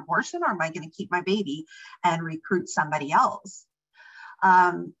to have an abortion, or am I going to keep my baby and recruit somebody else?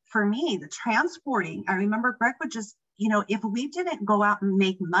 For me, the transporting, I remember Greg would just, if we didn't go out and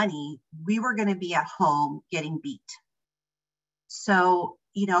make money, we were going to be at home getting beat. So,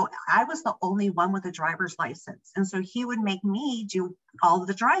 I was the only one with a driver's license. And so he would make me do all of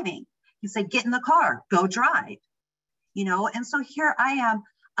the driving. He'd say, get in the car, go drive, and so here I'm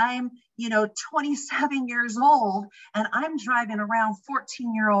 27 years old, and I'm driving around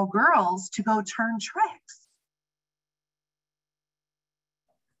 14-year-old girls to go turn tricks.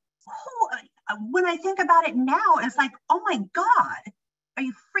 When I think about it now, it's like, oh my God, are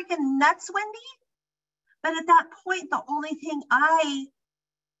you freaking nuts, Wendy? But at that point, the only thing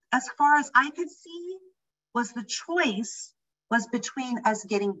as far as I could see, was the choice was between us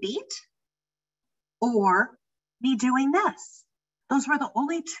getting beat or me doing this. Those were the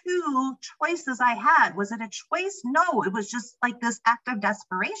only two choices I had. Was it a choice? No, it was just like this act of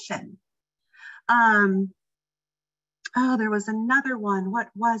desperation. There was another one. What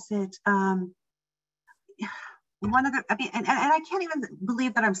was it? One of the, and I can't even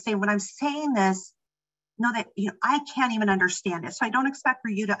believe that when I'm saying this, know that, I can't even understand it. So I don't expect for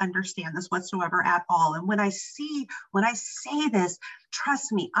you to understand this whatsoever at all. And when I say this,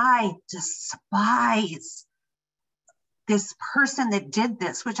 trust me, I despise this person that did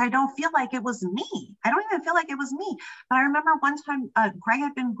this, which I don't feel like it was me. I don't even feel like it was me. But I remember one time Greg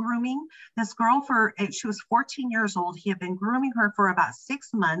had been grooming this girl she was 14 years old. He had been grooming her for about 6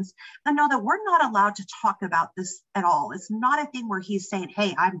 months. And know that we're not allowed to talk about this at all. It's not a thing where he's saying,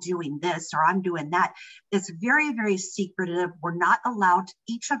 hey, I'm doing this or I'm doing that. It's very, very secretive. We're not allowed,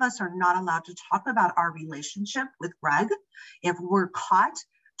 each of us are not allowed to talk about our relationship with Greg. If we're caught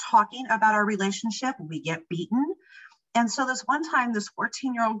talking about our relationship, we get beaten. And so this one time, this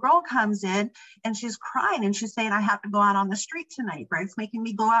 14-year-old girl comes in and she's crying and she's saying, I have to go out on the street tonight. Greg's making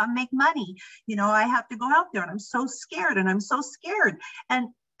me go out and make money. I have to go out there and I'm so scared and I'm so scared. And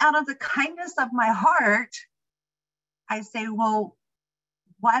out of the kindness of my heart, I say, well,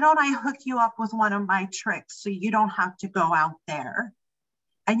 why don't I hook you up with one of my tricks so you don't have to go out there?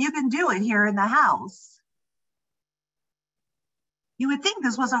 And you can do it here in the house. You would think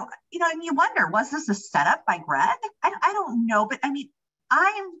this was and you wonder, was this a setup by Greg? I don't know, but I mean,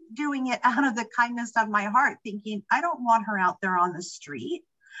 I'm doing it out of the kindness of my heart, thinking I don't want her out there on the street.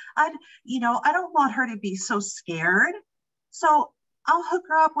 I don't want her to be so scared. So I'll hook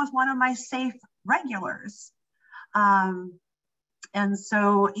her up with one of my safe regulars. And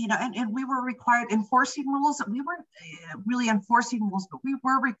so, and we were required enforcing rules. We weren't really enforcing rules, but we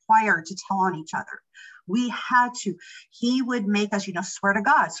were required to tell on each other. We had to. He would make us, swear to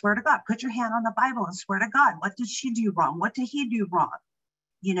God, put your hand on the Bible and swear to God. What did she do wrong? What did he do wrong?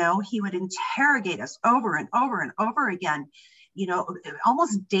 He would interrogate us over and over and over again.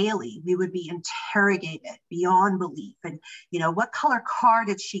 Almost daily, we would be interrogated beyond belief. And, what color car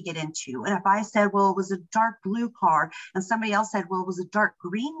did she get into? And if I said, well, it was a dark blue car, and somebody else said, well, it was a dark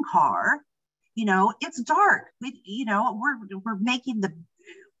green car, it's dark.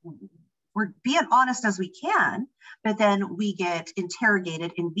 We're being honest as we can, but then we get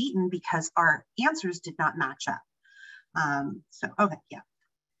interrogated and beaten because our answers did not match up. Okay, yeah.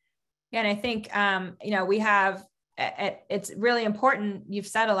 Yeah, and I think, we have, it's really important. You've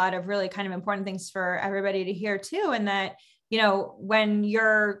said a lot of really kind of important things for everybody to hear too. And that, when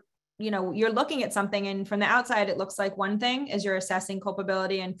you're looking at something and from the outside, it looks like one thing as you're assessing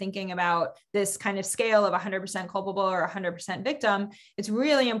culpability and thinking about this kind of scale of 100% culpable or 100% victim. It's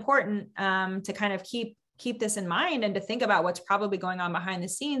really important to kind of keep this in mind and to think about what's probably going on behind the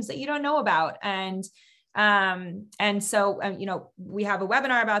scenes that you don't know about. And so, we have a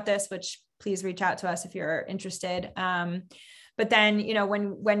webinar about this, which please reach out to us if you're interested. But then,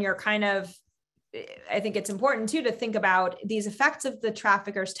 when you're kind of, I think it's important too, to think about these effects of the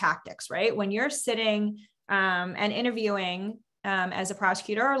traffickers' tactics, right? When you're sitting and interviewing as a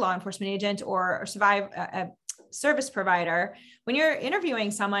prosecutor or law enforcement agent or a service provider, when you're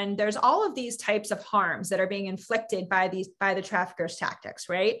interviewing someone, there's all of these types of harms that are being inflicted by the traffickers' tactics,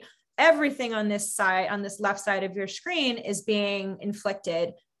 right? Everything on this left side of your screen is being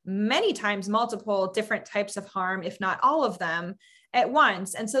inflicted many times, multiple different types of harm, if not all of them at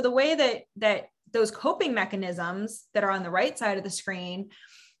once. And so the way that those coping mechanisms that are on the right side of the screen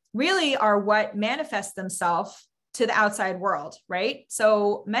really are what manifest themselves to the outside world, right?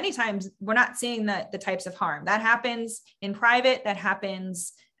 So many times we're not seeing the types of harm that happens in private, that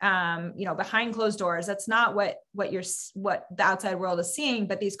happens behind closed doors. That's not what the outside world is seeing,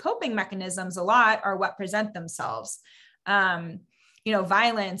 but these coping mechanisms a lot are what present themselves.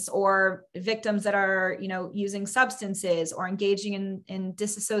 Violence or victims that are, using substances or engaging in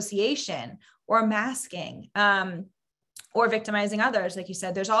disassociation or masking, or victimizing others. Like you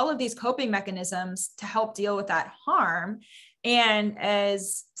said, there's all of these coping mechanisms to help deal with that harm. And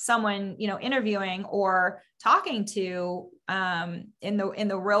as someone, interviewing or talking to in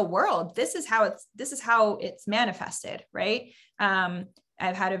the real world, this is how it's manifested, right? I've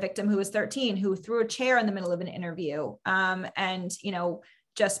had a victim who was 13 who threw a chair in the middle of an interview. And,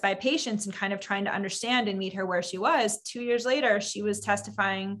 just by patience and kind of trying to understand and meet her where she was, 2 years later, she was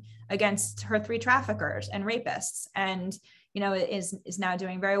testifying against her 3 traffickers and rapists, and, is now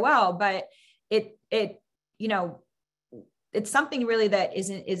doing very well. But it's something really that is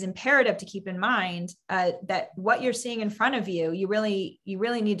imperative to keep in mind, that what you're seeing in front of you, you really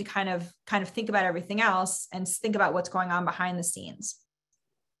need to kind of think about everything else and think about what's going on behind the scenes.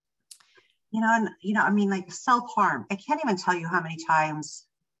 Like self-harm. I can't even tell you how many times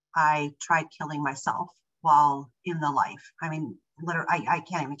I tried killing myself while in the life. I mean, literally, I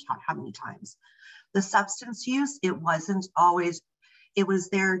can't even count how many times. The substance use, it wasn't always, it was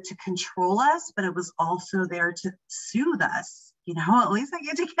there to control us, but it was also there to soothe us. at least I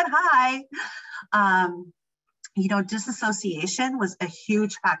get to get high. Disassociation was a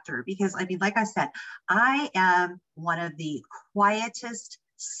huge factor because, like I said, I am one of the quietest,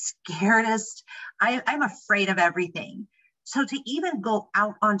 scaredest. I'm afraid of everything. So to even go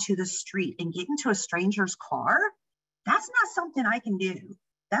out onto the street and get into a stranger's car, that's not something I can do.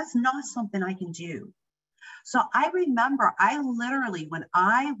 That's not something I can do. So I remember I literally, when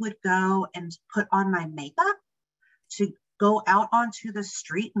I would go and put on my makeup to go out onto the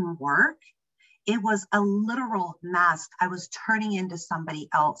street and work, it was a literal mask. I was turning into somebody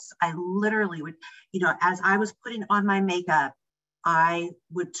else. I literally would, as I was putting on my makeup, I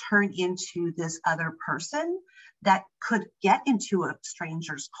would turn into this other person that could get into a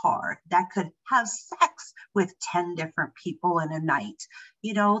stranger's car, that could have sex with 10 different people in a night.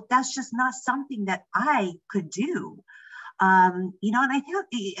 That's just not something that I could do. And I think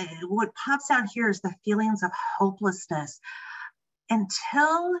what pops out here is the feelings of hopelessness.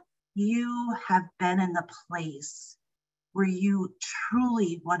 Until you have been in the place where you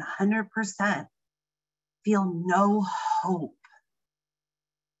truly 100% feel no hope.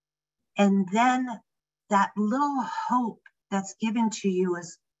 And then that little hope that's given to you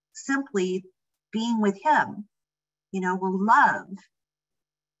is simply being with him, we'll love,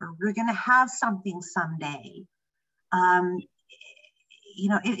 or we're going to have something someday.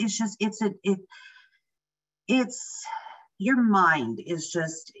 It's your mind is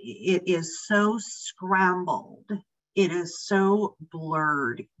just, it is so scrambled. It is so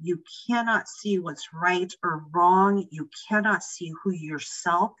blurred. You cannot see what's right or wrong. You cannot see who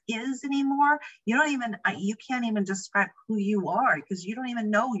yourself is anymore. You can't even describe who you are because you don't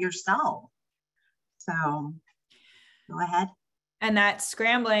even know yourself. So go ahead. And that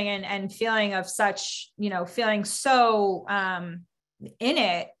scrambling and feeling of such, feeling so in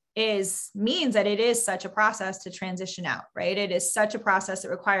it means that it is such a process to transition out, right? It is such a process that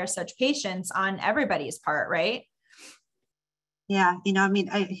requires such patience on everybody's part, right? Yeah,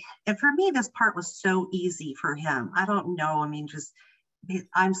 and for me, this part was so easy for him. I don't know.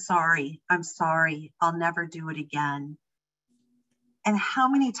 I'm sorry. I'll never do it again. And how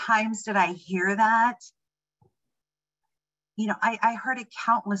many times did I hear that? I heard it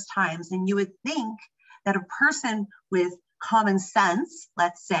countless times, and you would think that a person with common sense,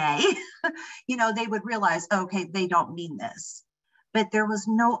 let's say, they would realize, okay, they don't mean this. But there was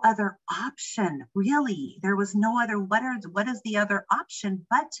no other option, really. There was no other, what is the other option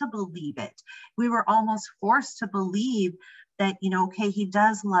but to believe it? We were almost forced to believe that, okay, he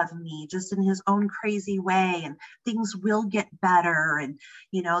does love me just in his own crazy way, and things will get better. And,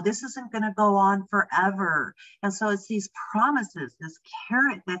 this isn't going to go on forever. And so it's these promises, this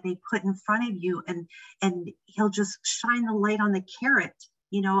carrot that they put in front of you, and he'll just shine the light on the carrot,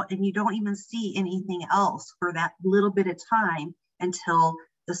 and you don't even see anything else for that little bit of time until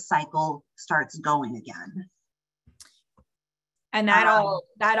the cycle starts going again. And that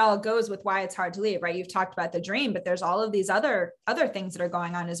all goes with why it's hard to leave, right? You've talked about the dream, but there's all of these other things that are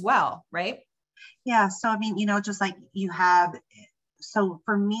going on as well, right? Yeah. So, just like you have, so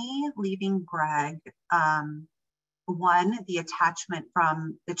for me, leaving Greg, one, the attachment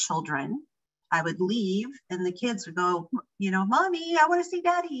from the children. I would leave and the kids would go, Mommy, I want to see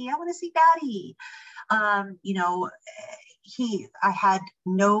Daddy. I want to see Daddy. I had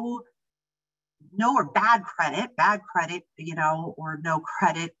no or bad credit, or no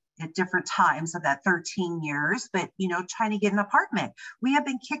credit at different times of that 13 years, but, trying to get an apartment. We have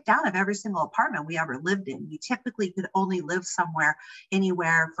been kicked out of every single apartment we ever lived in. We typically could only live somewhere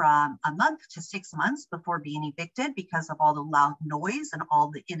anywhere from a month to 6 months before being evicted because of all the loud noise and all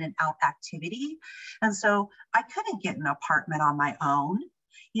the in and out activity. And so I couldn't get an apartment on my own.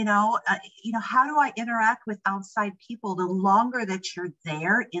 How do I interact with outside people? The longer that you're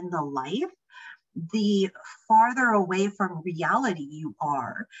there in the life, the farther away from reality you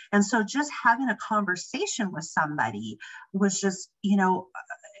are. And so just having a conversation with somebody was just,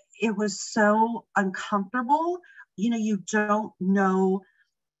 it was so uncomfortable. You don't know.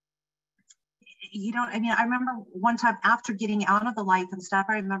 I remember one time after getting out of the life and stuff,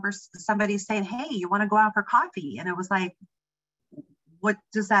 I remember somebody saying, "Hey, you want to go out for coffee?" And it was like, what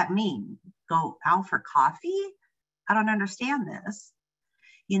does that mean? Go out for coffee? I don't understand this.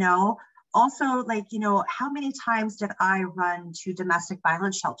 Also, how many times did I run to domestic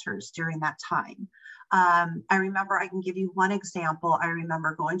violence shelters during that time? I remember, I can give you one example. I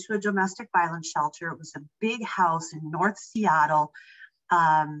remember going to a domestic violence shelter. It was a big house in North Seattle,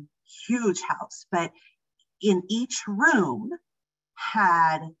 huge house, but in each room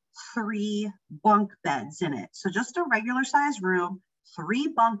had 3 bunk beds in it. So just a regular size room, 3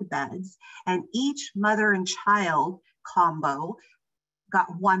 bunk beds, and each mother and child combo got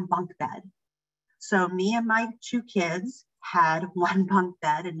one bunk bed. So me and my two kids had one bunk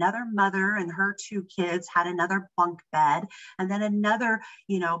bed. Another mother and her two kids had another bunk bed. And then another,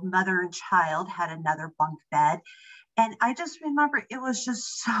 mother and child had another bunk bed. And I just remember it was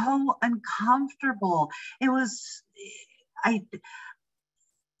just so uncomfortable. It was, I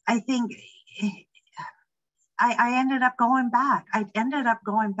think I ended up going back. I ended up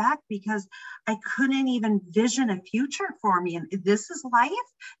going back because I couldn't even vision a future for me. And this is life.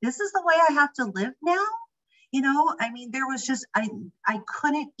 This is the way I have to live now. There was just, I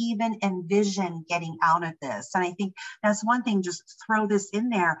couldn't even envision getting out of this. And I think that's one thing, just throw this in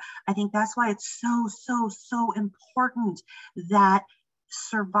there. I think that's why it's so, so, so important that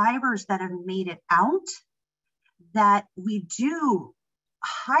survivors that have made it out, that we do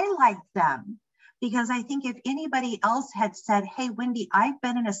highlight them. Because I think if anybody else had said, hey, Wendy, I've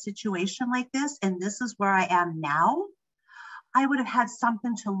been in a situation like this, and this is where I am now, I would have had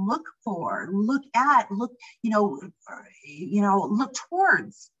something to look for, look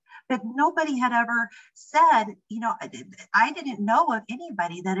towards. But nobody had ever said, I didn't know of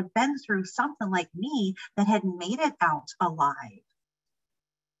anybody that had been through something like me that had made it out alive.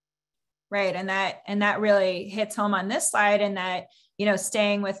 Right. And that really hits home on this slide, and that,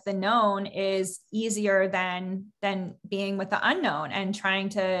 staying with the known is easier than being with the unknown, and trying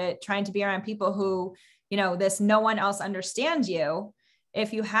to be around people who, no one else understands you.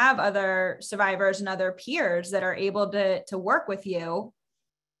 If you have other survivors and other peers that are able to work with you,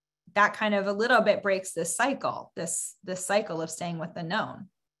 that kind of a little bit breaks this cycle of staying with the known.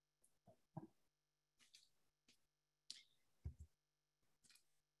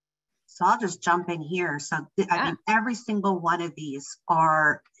 So I'll just jump in here. So I mean, every single one of these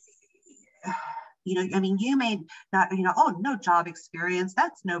are, you may not, no job experience,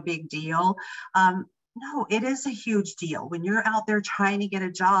 that's no big deal. No, it is a huge deal when you're out there trying to get a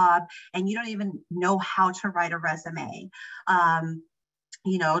job and you don't even know how to write a resume. I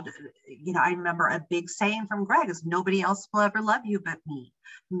remember a big saying from Greg is, nobody else will ever love you but me.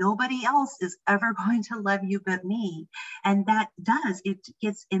 Nobody else is ever going to love you but me. And it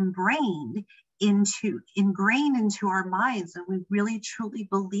gets ingrained into our minds. And we really, truly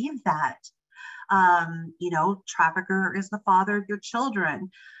believe that. Trafficker is the father of your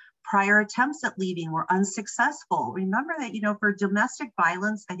children. Prior attempts at leaving were unsuccessful. Remember that, for domestic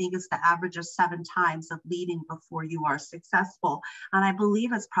violence, I think it's the average of 7 times of leaving before you are successful. And I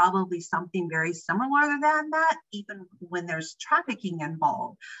believe it's probably something very similar than that, even when there's trafficking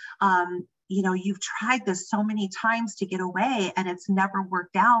involved. You've tried this so many times to get away and it's never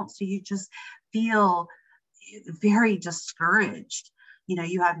worked out. So you just feel very discouraged.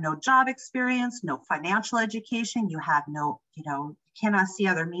 You have no job experience, no financial education, you have no, cannot see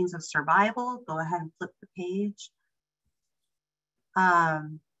other means of survival. Go ahead and flip the page.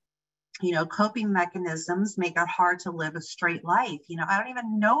 Coping mechanisms make it hard to live a straight life. I don't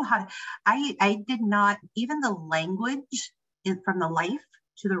even know how to, I did not, even the language from the life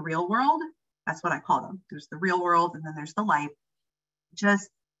to the real world, that's what I call them. There's the real world and then there's the life. Just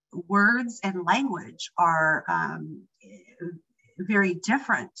words and language are very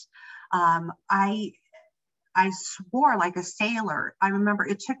different. I swore like a sailor. I remember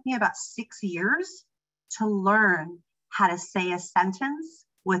it took me about 6 years to learn how to say a sentence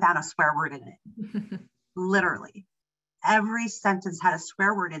without a swear word in it. Literally. Every sentence had a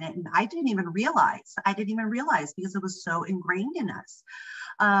swear word in it. And I didn't even realize because it was so ingrained in us.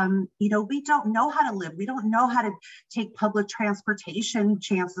 We don't know how to live. We don't know how to take public transportation,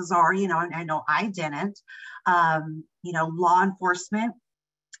 chances are, and I know I didn't. Law enforcement,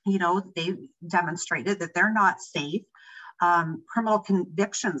 they demonstrated that they're not safe. Criminal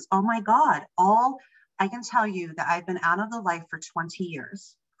convictions, oh my God, I can tell you that I've been out of the life for 20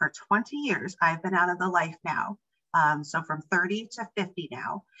 years. For 20 years, I've been out of the life now. So from 30 to 50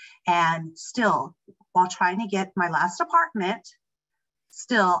 now. And still, while trying to get my last apartment,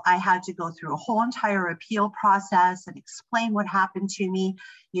 still, I had to go through a whole entire appeal process and explain what happened to me.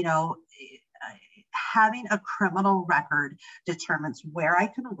 Having a criminal record determines where I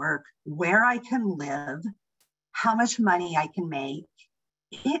can work, where I can live, how much money I can make.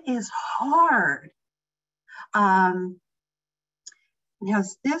 It is hard. Now,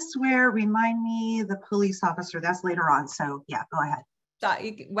 is this where, remind me, the police officer, that's later on. So yeah, go ahead.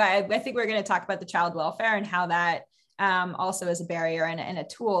 I think we're going to talk about the child welfare and how that also is a barrier and a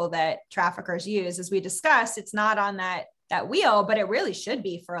tool that traffickers use. As we discussed, it's not on that wheel, but it really should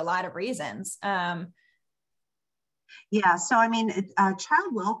be for a lot of reasons. Yeah, so I mean,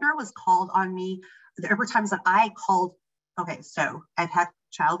 child welfare was called on me. There were times that I called, okay, so I've had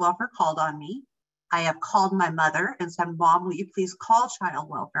child welfare called on me. I have called my mother and said, Mom, will you please call child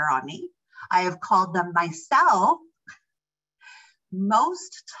welfare on me? I have called them myself.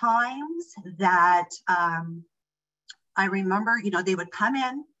 Most times that I remember, they would come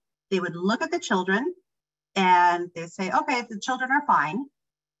in, they would look at the children and they'd say, okay, the children are fine,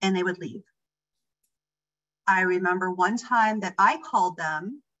 and they would leave. I remember one time that I called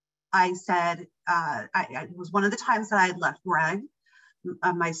them, I said, it was one of the times that I had left Greg.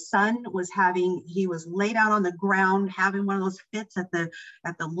 My son he was laid out on the ground having one of those fits at the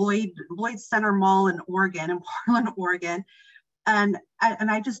Lloyd Center Mall in Portland, Oregon. And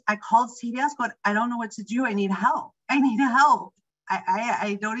I called CVS, but I don't know what to do. I need help.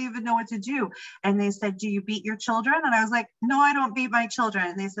 I don't even know what to do. And they said, do you beat your children? And I was like, no, I don't beat my children.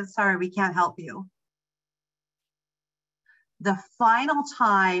 And they said, sorry, we can't help you. The final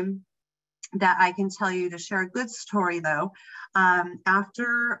time that I can tell you, to share a good story though,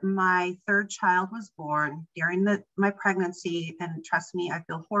 after my third child was born, during my pregnancy, and trust me, I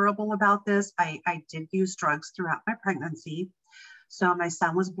feel horrible about this, I did use drugs throughout my pregnancy. So my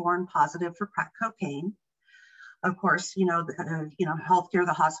son was born positive for crack cocaine. Of course, healthcare,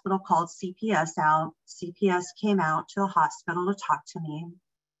 the hospital called CPS out. CPS came out to the hospital to talk to me.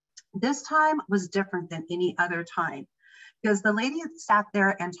 This time was different than any other time, because the lady sat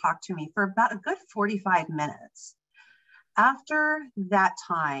there and talked to me for about a good 45 minutes. After that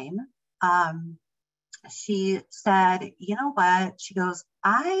time, she said, you know what? She goes,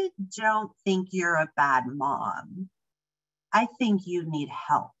 I don't think you're a bad mom. I think you need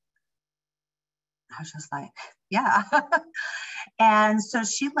help. I was just like, yeah. And so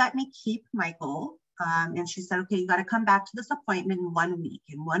she let me keep Michael. And she said, okay, you got to come back to this appointment in 1 week.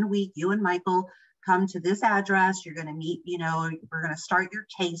 In 1 week, you and Michael come to this address. You're going to meet, we're going to start your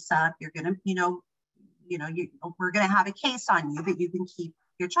case up. You're going to, we're going to have a case on you, but you can keep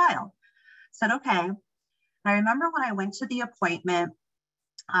your child. I said, okay. And I remember when I went to the appointment,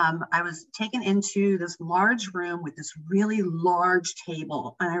 I was taken into this large room with this really large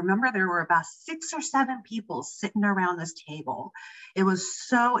table. And I remember there were about 6 or 7 people sitting around this table. It was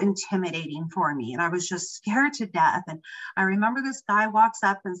so intimidating for me. And I was just scared to death. And I remember this guy walks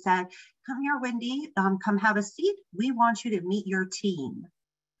up and said, come here, Wendy, come have a seat. We want you to meet your team.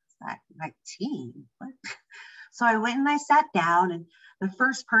 Like team? What? So I went and I sat down, and the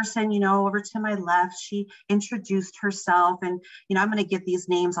first person, over to my left, she introduced herself, and, I'm going to get these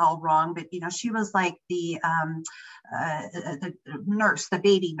names all wrong, but, she was like the nurse, the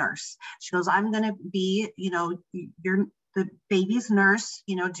baby nurse. She goes, I'm going to be, the baby's nurse,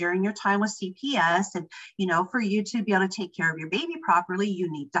 during your time with CPS. And, for you to be able to take care of your baby properly,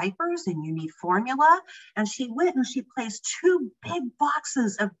 you need diapers and you need formula. And she went and she placed 2 big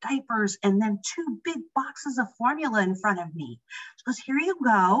boxes of diapers and then 2 big boxes of formula in front of me. She goes, here you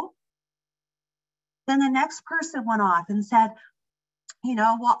go. Then the next person went off and said,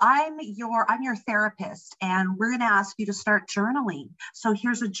 well, I'm your therapist, and we're going to ask you to start journaling. So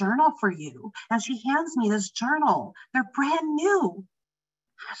here's a journal for you. And she hands me this journal. They're brand new.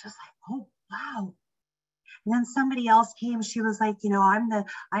 I was just like, oh, wow. And then somebody else came. She was like,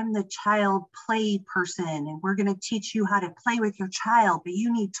 I'm the child play person, and we're going to teach you how to play with your child, but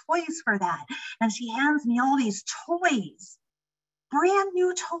you need toys for that. And she hands me all these toys, brand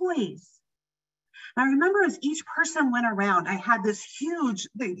new toys. And I remember as each person went around, I had this huge,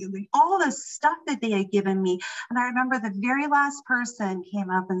 all this stuff that they had given me. And I remember the very last person came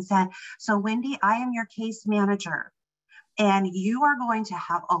up and said, so Wendy, I am your case manager, and you are going to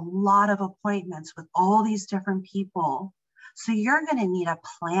have a lot of appointments with all these different people. So you're going to need a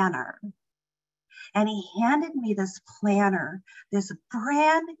planner. And he handed me this planner, this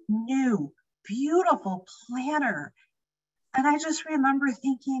brand new, beautiful planner. And I just remember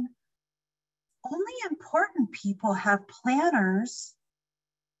thinking, only important people have planners.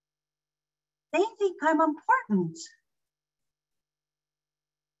 They think I'm important.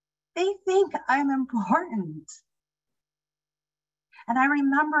 They think I'm important. And I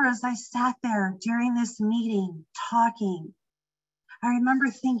remember as I sat there during this meeting talking, I remember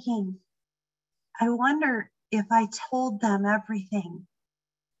thinking, I wonder if I told them everything.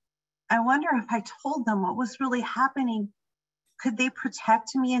 I wonder if I told them what was really happening. Could they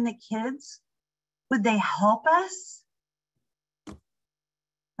protect me and the kids? Would they help us?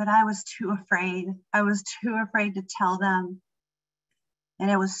 But I was too afraid. I was too afraid to tell them. And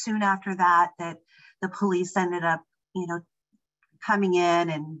it was soon after that that the police ended up, coming in,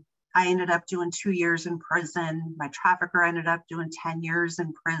 and I ended up doing 2 years in prison. My trafficker ended up doing 10 years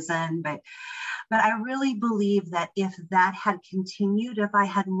in prison. But But I really believe that if that had continued, if I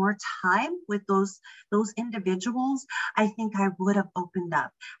had more time with those individuals, I think I would have opened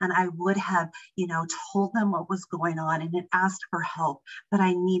up and I would have, told them what was going on and asked for help, but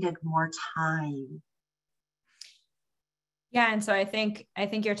I needed more time. Yeah. And so I think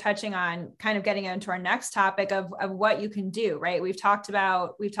you're touching on kind of getting into our next topic of what you can do, right? We've talked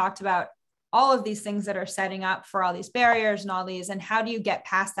about all of these things that are setting up for all these barriers and all these, and how do you get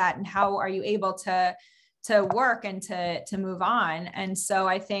past that? And how are you able to work and to move on? And so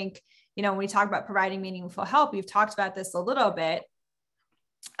I think, when we talk about providing meaningful help, we've talked about this a little bit,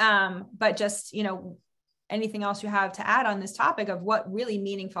 but just, anything else you have to add on this topic of what really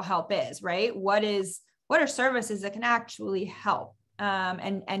meaningful help is, right? What are services that can actually help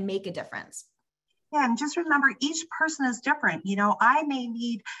and make a difference? Yeah, and just remember, each person is different. I may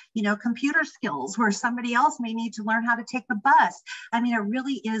need, computer skills where somebody else may need to learn how to take the bus. I mean, it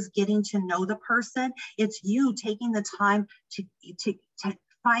really is getting to know the person. It's you taking the time to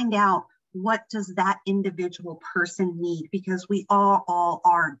find out what does that individual person need, because we all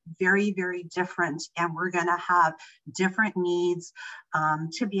are very, very different, and we're going to have different needs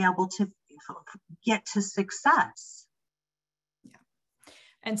to be able to get to success.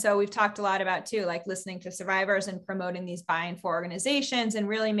 And so we've talked a lot about too, like listening to survivors and promoting these buy-in for organizations, and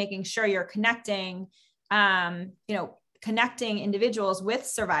really making sure you're connecting, connecting individuals with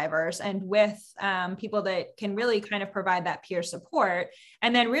survivors and with people that can really kind of provide that peer support.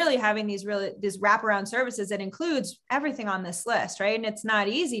 And then really having these wraparound services that includes everything on this list, right? And it's not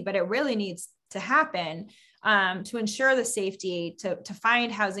easy, but it really needs to happen to ensure the safety, to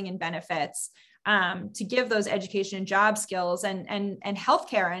find housing and benefits, to give those education and job skills and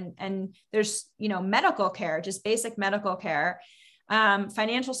healthcare, and there's, medical care, just basic medical care,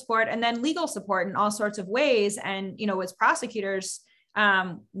 financial support, and then legal support in all sorts of ways. And, as prosecutors,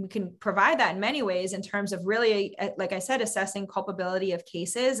 we can provide that in many ways in terms of really, like I said, assessing culpability of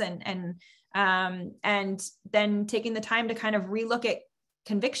cases and then taking the time to kind of relook at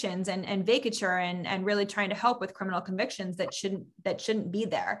convictions and vacature and really trying to help with criminal convictions that shouldn't be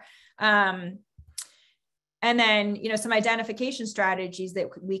there. And then, some identification strategies that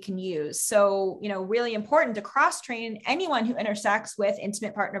we can use. So, really important to cross-train anyone who intersects with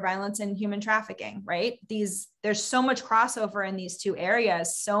intimate partner violence and human trafficking, right? There's so much crossover in these two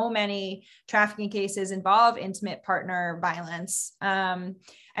areas. So many trafficking cases involve intimate partner violence. And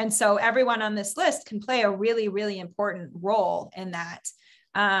so everyone on this list can play a really, really important role in that.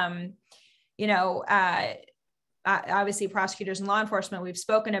 Obviously prosecutors and law enforcement we've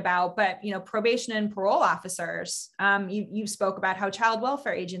spoken about, but probation and parole officers, you spoke about how child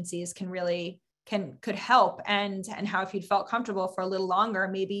welfare agencies could help, and how if you'd felt comfortable for a little longer,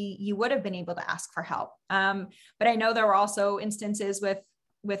 maybe you would have been able to ask for help. But I know there were also instances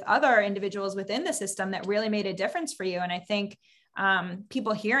with other individuals within the system that really made a difference for you. And I think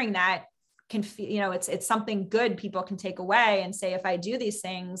people hearing that can feel, it's something good people can take away and say, if I do these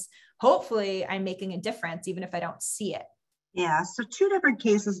things, hopefully I'm making a difference, even if I don't see it. Yeah. So two different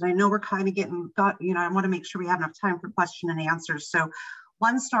cases, and I know we're kind of I want to make sure we have enough time for question and answers. So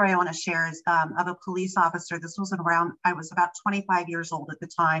one story I want to share is of a police officer. This was I was about 25 years old at the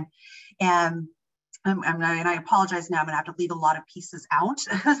time. And I apologize now, I'm going to have to leave a lot of pieces out.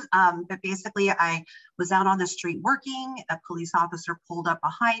 But basically, I was out on the street working. A police officer pulled up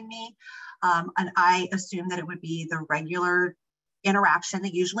behind me. And I assumed that it would be the regular interaction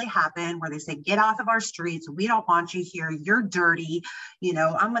that usually happen, where they say, get off of our streets. We don't want you here. You're dirty.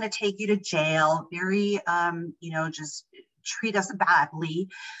 I'm going to take you to jail. Very, just treat us badly.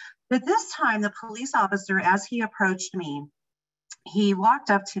 But this time, the police officer, as he approached me, he walked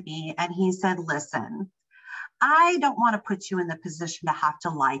up to me and he said, listen, I don't want to put you in the position to have to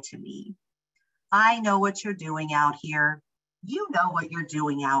lie to me. I know what you're doing out here. You know what you're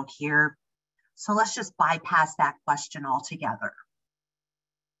doing out here. So let's just bypass that question altogether.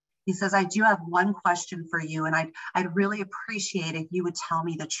 He says, I do have one question for you, and I'd really appreciate if you would tell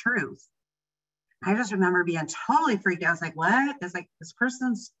me the truth. I just remember being totally freaked out. I was like, what? It's like, this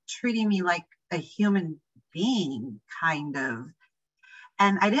person's treating me like a human being, kind of.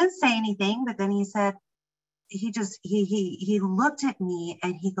 And I didn't say anything, but then he said, he looked at me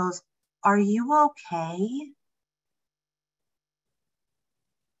and he goes, are you okay?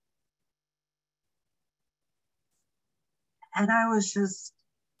 And I was just,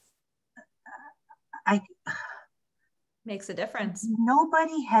 makes a difference.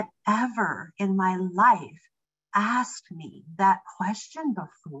 Nobody had ever in my life asked me that question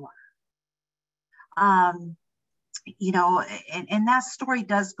before. you know, and that story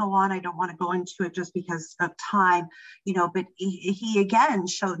does go on. I don't want to go into it just because of time, you know, but he again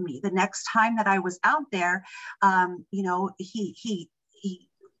showed me the next time that I was out there, you know, he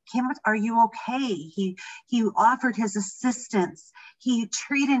came up, are you okay? He offered his assistance. He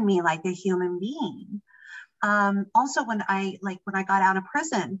treated me like a human being. Also, when I got out of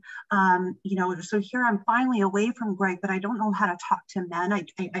prison, you know, so here I'm finally away from Greg, but I don't know how to talk to men.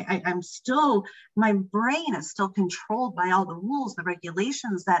 I'm still, my brain is still controlled by all the rules, the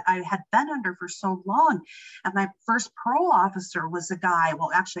regulations that I had been under for so long. And my first parole officer was a guy,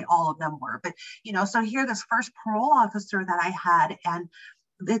 well, actually all of them were, but, you know, so here, this first parole officer that I had, and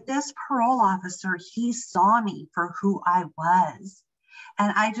this parole officer, he saw me for who I was.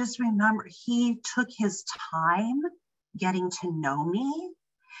 And I just remember he took his time getting to know me.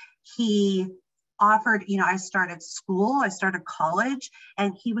 He offered, you know, I started school, I started college,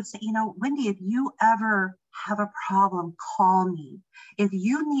 and he would say, you know, Wendy, if you ever have a problem, call me. If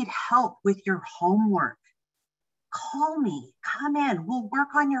you need help with your homework, call me, come in, we'll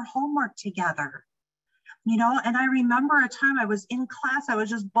work on your homework together. You know, and I remember a time I was in class, I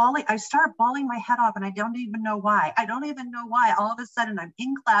was just bawling. I started bawling my head off and I don't even know why. I don't even know why. All of a sudden I'm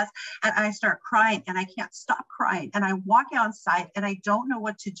in class and I start crying and I can't stop crying. And I walk outside and I don't know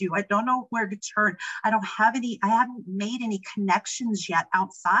what to do. I don't know where to turn. I haven't made any connections yet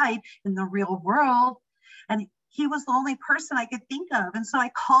outside in the real world. And he was the only person I could think of. And so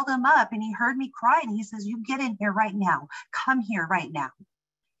I called him up and he heard me cry and he says, you get in here right now. Come here right now.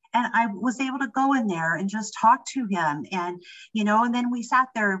 And I was able to go in there and just talk to him. And, you know, and then we sat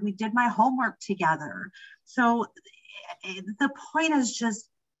there and we did my homework together. So the point is just,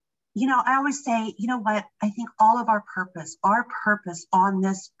 you know, I always say, you know what, I think all of our purpose on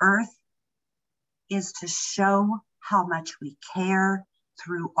this earth is to show how much we care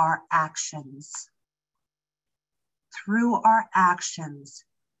through our actions. Through our actions,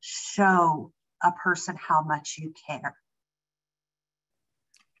 show a person how much you care.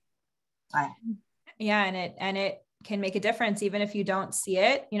 Yeah, and it can make a difference even if you don't see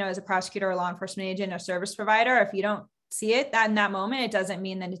it, you know, as a prosecutor or law enforcement agent or service provider. If you don't see it in that moment, it doesn't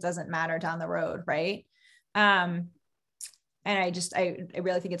mean that it doesn't matter down the road, right? And I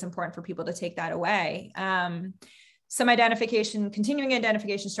really think it's important for people to take that away. Some continuing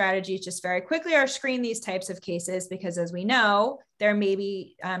identification strategies, just very quickly, are screen these types of cases because, as we know, there may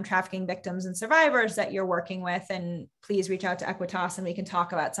be trafficking victims and survivors that you're working with, and please reach out to Equitas and we can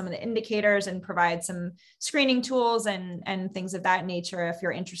talk about some of the indicators and provide some screening tools and things of that nature if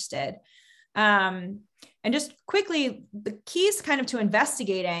you're interested. And just quickly, the keys kind of to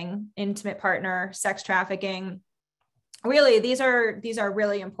investigating intimate partner sex trafficking. Really, these are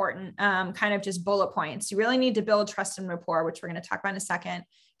really important, kind of just bullet points. You really need to build trust and rapport, which we're going to talk about in a second.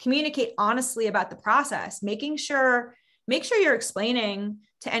 Communicate honestly about the process, make sure you're explaining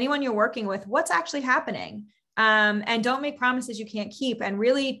to anyone you're working with what's actually happening, and don't make promises you can't keep, and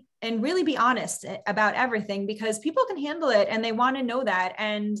really be honest about everything, because people can handle it and they want to know that,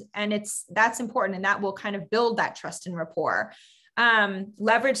 and that's important, and that will kind of build that trust and rapport.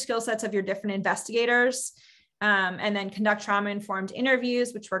 Leverage skill sets of your different investigators. And then conduct trauma-informed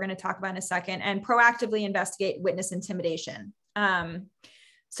interviews, which we're going to talk about in a second, and proactively investigate witness intimidation.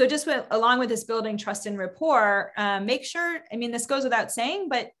 So just along with this building trust and rapport, make sure, I mean, this goes without saying,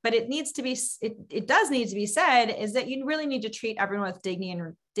 but it needs to be, it does need to be said, is that you really need to treat everyone with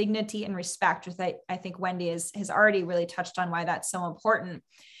dignity and respect, which I think Wendy has already really touched on why that's so important.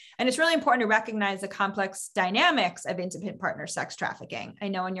 And it's really important to recognize the complex dynamics of intimate partner sex trafficking. I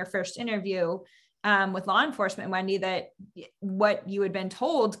know in your first interview, with law enforcement, Wendy, that what you had been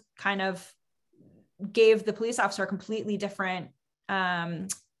told kind of gave the police officer a completely different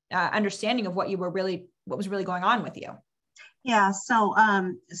understanding of what was really going on with you. Yeah. So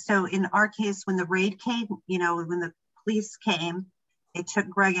in our case, when the raid came, you know, when the police came, they took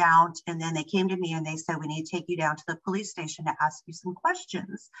Greg out, and then they came to me and they said, we need to take you down to the police station to ask you some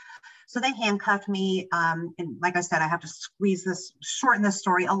questions. So they handcuffed me. And like I said, I have to shorten this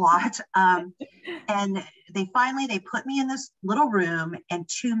story a lot. And they put me in this little room, and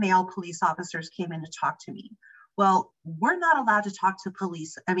 2 male police officers came in to talk to me. Well, we're not allowed to talk to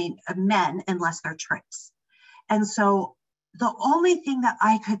men, unless they're tricks. And so the only thing that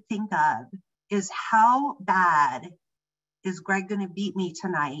I could think of is, how bad is Greg going to beat me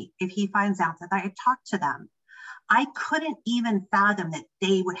tonight if he finds out that I had talked to them? I couldn't even fathom that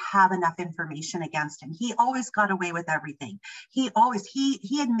they would have enough information against him. He always got away with everything. He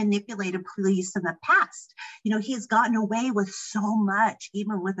had manipulated police in the past. You know, he has gotten away with so much,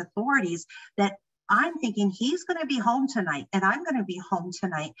 even with authorities, that I'm thinking he's going to be home tonight and I'm going to be home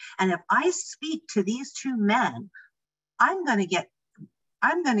tonight. And if I speak to these 2 men, I'm going to get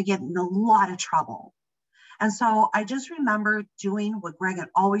in a lot of trouble. And so I just remember doing what Greg had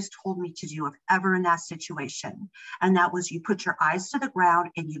always told me to do if ever in that situation. And that was, you put your eyes to the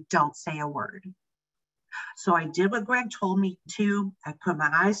ground and you don't say a word. So I did what Greg told me to. I put my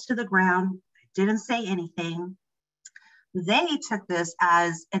eyes to the ground. I didn't say anything. They took this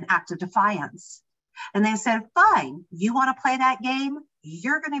as an act of defiance. And they said, fine, you want to play that game?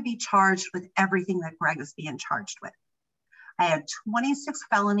 You're going to be charged with everything that Greg is being charged with. I had 26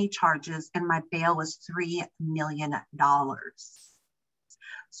 felony charges and my bail was $3 million.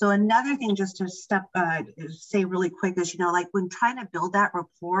 So another thing, just to say really quick, is, like when trying to build that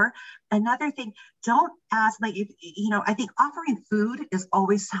rapport, another thing, don't ask, like, if, I think offering food is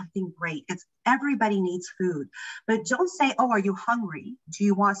always something great. It's everybody needs food, but don't say, oh, are you hungry? Do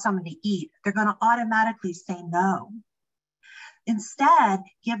you want something to eat? They're going to automatically say no. Instead,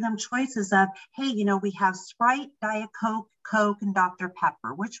 give them choices of, hey, we have Sprite, Diet Coke, Coke, and Dr.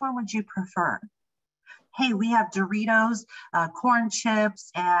 Pepper. Which one would you prefer? Hey, we have Doritos, corn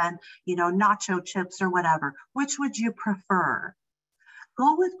chips, and, nacho chips or whatever. Which would you prefer?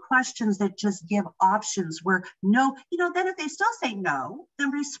 Go with questions that just give options where no, then if they still say no,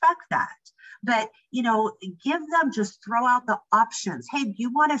 then respect that. But, give them, just throw out the options. Hey, do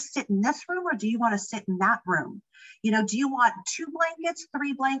you want to sit in this room or do you want to sit in that room? Do you want 2 blankets,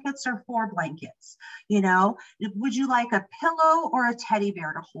 3 blankets, or 4 blankets? Would you like a pillow or a teddy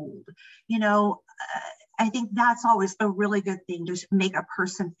bear to hold? I think that's always a really good thing to make a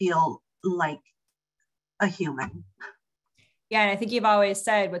person feel like a human. Yeah. And I think you've always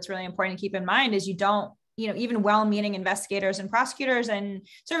said what's really important to keep in mind is you don't, even well-meaning investigators and prosecutors and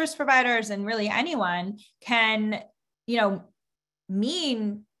service providers and really anyone can,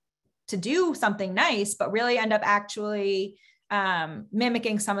 mean to do something nice, but really end up actually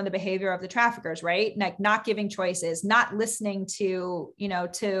mimicking some of the behavior of the traffickers, right? Like not giving choices, not listening to,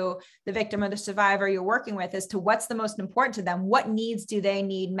 to the victim or the survivor you're working with as to what's the most important to them. What needs do they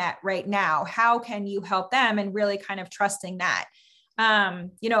need met right now? How can you help them? And really kind of trusting that,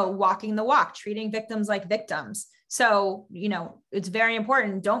 walking the walk, treating victims like victims. So, it's very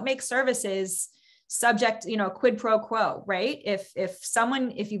important. Don't make services subject, quid pro quo, right? If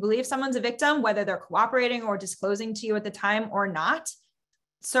you believe someone's a victim, whether they're cooperating or disclosing to you at the time or not,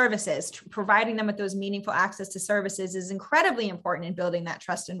 services, providing them with those meaningful access to services is incredibly important in building that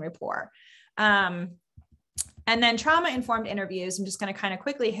trust and rapport. And then trauma-informed interviews, I'm just going to kind of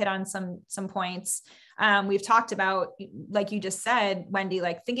quickly hit on some points. We've talked about, like you just said, Wendy,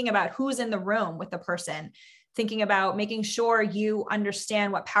 like thinking about who's in the room with the person, thinking about making sure you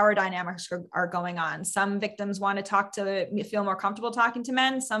understand what power dynamics are going on. Some victims want to feel more comfortable talking to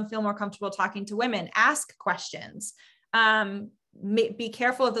men. Some feel more comfortable talking to women. Ask questions. Be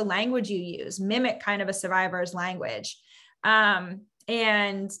careful of the language you use. Mimic kind of a survivor's language.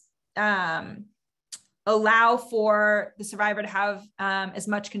 And allow for the survivor to have as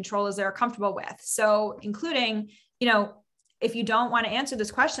much control as they're comfortable with. So including, if you don't want to answer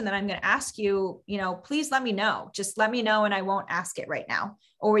this question that I'm going to ask you, please let me know. Just let me know and I won't ask it right now,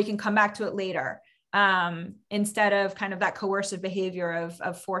 or we can come back to it later, instead of kind of that coercive behavior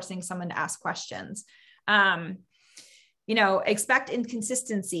of forcing someone to ask questions. Expect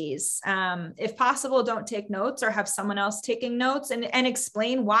inconsistencies. If possible, don't take notes or have someone else taking notes and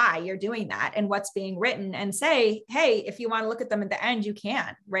explain why you're doing that and what's being written, and say, hey, if you want to look at them at the end, you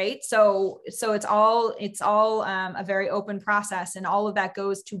can, right? So it's all a very open process, and all of that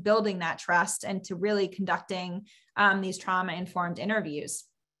goes to building that trust and to really conducting these trauma-informed interviews.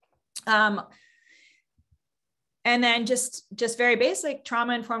 And then just very basic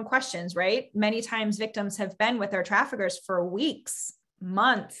trauma-informed questions, right? Many times victims have been with their traffickers for weeks,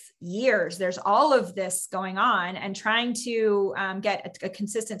 months, years. There's all of this going on, and trying to get a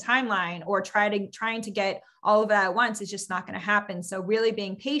consistent timeline or trying to get all of that at once is just not going to happen. So really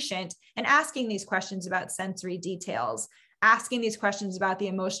being patient and asking these questions about sensory details, asking these questions about the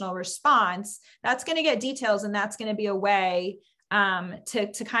emotional response, that's going to get details, and that's going to be a way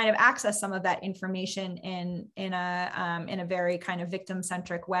to kind of access some of that information in a very kind of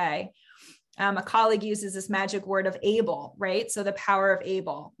victim-centric way. A colleague uses this magic word of able, right? So the power of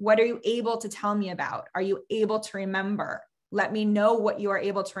able. What are you able to tell me about? Are you able to remember? Let me know what you are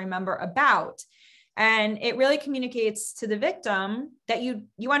able to remember about. And it really communicates to the victim that you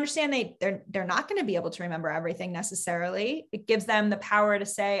understand they're not going to be able to remember everything necessarily. It gives them the power to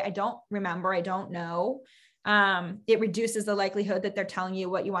say, I don't remember, I don't know. It reduces the likelihood that they're telling you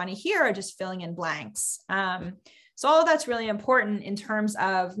what you want to hear or just filling in blanks. So all of that's really important in terms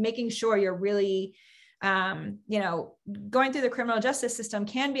of making sure you're really, going through the criminal justice system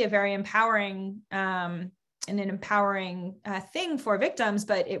can be a very empowering an empowering thing for victims,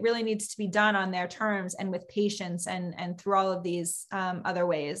 but it really needs to be done on their terms and with patience and through all of these other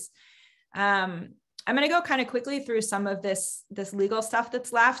ways. I'm going to go kind of quickly through some of this legal stuff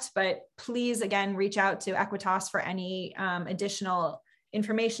that's left, but please, again, reach out to Equitas for any additional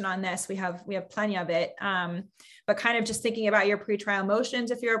information on this. We have plenty of it, but kind of just thinking about your pretrial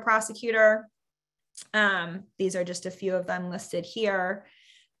motions if you're a prosecutor. These are just a few of them listed here.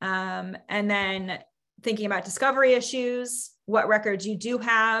 And then thinking about discovery issues, what records you do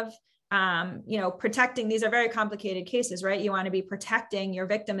have, protecting, these are very complicated cases, right? You want to be protecting your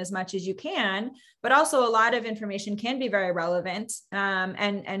victim as much as you can, but also a lot of information can be very relevant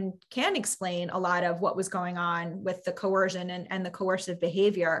and can explain a lot of what was going on with the coercion and the coercive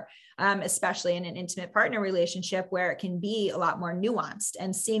behavior, especially in an intimate partner relationship where it can be a lot more nuanced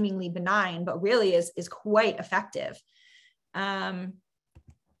and seemingly benign, but really is quite effective.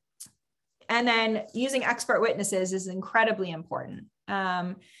 And then using expert witnesses is incredibly important.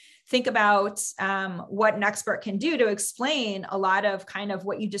 Think about what an expert can do to explain a lot of kind of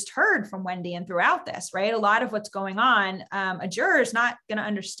what you just heard from Wendy and throughout this, right? A lot of what's going on, a juror is not going to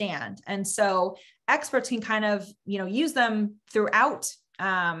understand. And so experts can kind of, use them throughout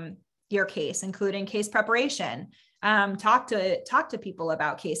your case, including case preparation, talk to people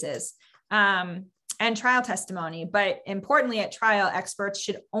about cases, and trial testimony. But importantly, at trial, experts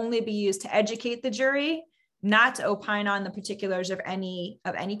should only be used to educate the jury, not to opine on the particulars of any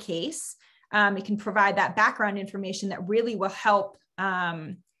case. It can provide that background information that really will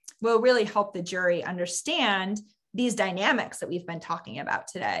really help the jury understand these dynamics that we've been talking about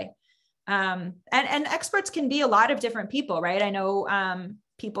today. And experts can be a lot of different people, right? I know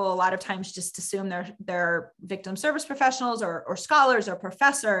people a lot of times just assume they're victim service professionals or scholars or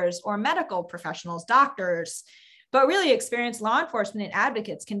professors or medical professionals, doctors. But really experienced law enforcement and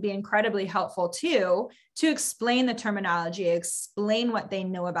advocates can be incredibly helpful too, to explain the terminology, explain what they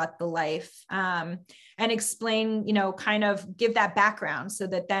know about the life, and explain, kind of give that background so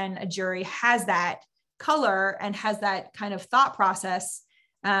that then a jury has that color and has that kind of thought process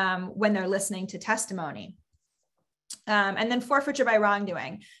when they're listening to testimony. And then forfeiture by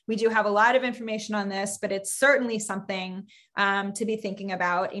wrongdoing. We do have a lot of information on this, but it's certainly something to be thinking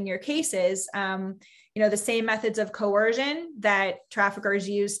about in your cases. The same methods of coercion that traffickers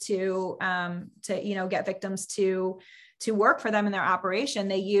use to get victims to work for them in their operation,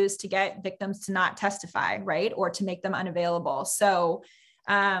 they use to get victims to not testify, right? Or to make them unavailable. So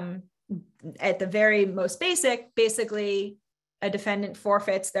at the very most basically, a defendant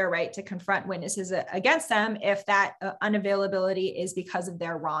forfeits their right to confront witnesses against them if that unavailability is because of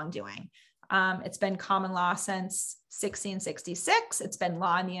their wrongdoing. It's been common law since 1666. It's been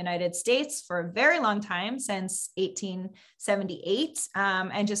law in the United States for a very long time, since 1878.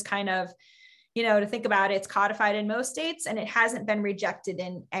 And just kind of, to think about it, it's codified in most states and it hasn't been rejected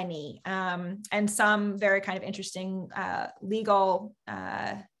in any. And some very kind of interesting legal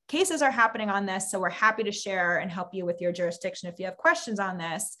cases are happening on this. So we're happy to share and help you with your jurisdiction if you have questions on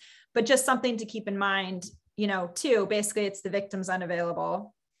this, but just something to keep in mind, too. Basically, it's the victim's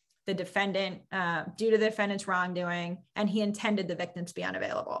unavailable, the defendant, due to the defendant's wrongdoing, and he intended the victim to be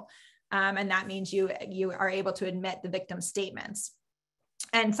unavailable. And that means you are able to admit the victim's statements.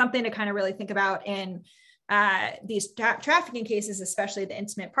 And something to kind of really think about in these trafficking cases, especially the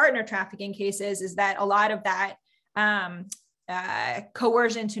intimate partner trafficking cases, is that a lot of that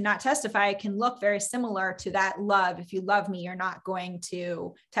coercion to not testify can look very similar to that love. If you love me, you're not going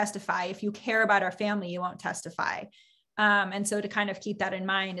to testify. If you care about our family, you won't testify. And so to kind of keep that in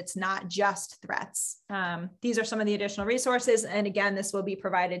mind, it's not just threats. These are some of the additional resources. And again, this will be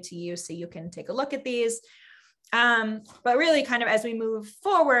provided to you so you can take a look at these. But really kind of as we move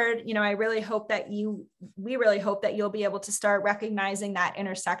forward, we really hope that you'll be able to start recognizing that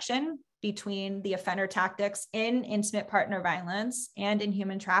intersection between the offender tactics in intimate partner violence and in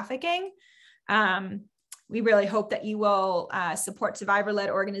human trafficking. We really hope that you will support survivor-led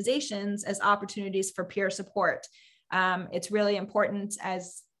organizations as opportunities for peer support. It's really important,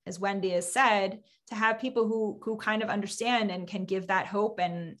 as Wendy has said, to have people who kind of understand and can give that hope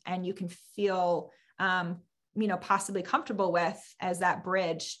and you can feel, possibly comfortable with as that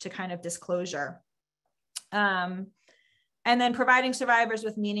bridge to kind of disclosure. And then providing survivors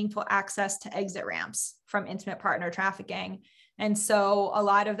with meaningful access to exit ramps from intimate partner trafficking. And so a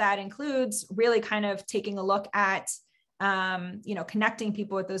lot of that includes really kind of taking a look at, connecting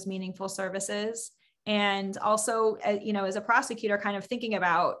people with those meaningful services. And also, as a prosecutor, kind of thinking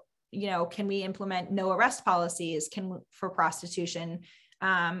about, can we implement no arrest policies for prostitution?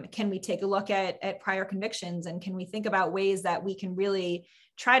 Can we take a look at prior convictions, and can we think about ways that we can really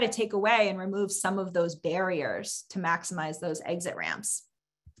try to take away and remove some of those barriers to maximize those exit ramps?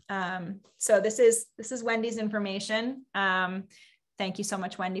 So this is Wendy's information. Thank you so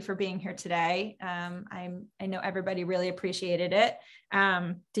much, Wendy, for being here today. I know everybody really appreciated it.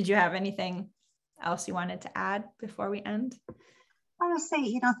 Did you have anything else you wanted to add before we end? I want to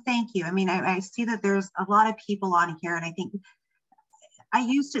say, thank you. I mean, I see that there's a lot of people on here, and I think I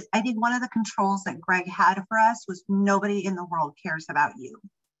think one of the controls that Greg had for us was nobody in the world cares about you.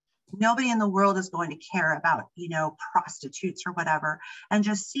 Nobody in the world is going to care about, prostitutes or whatever. And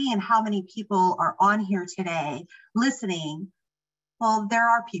just seeing how many people are on here today listening, well, there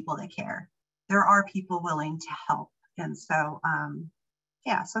are people that care. There are people willing to help. And so,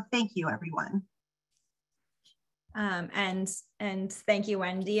 so thank you, everyone. And thank you,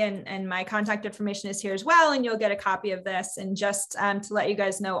 Wendy. And my contact information is here as well. And you'll get a copy of this. And just to let you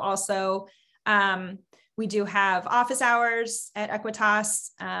guys know also, we do have office hours at Equitas.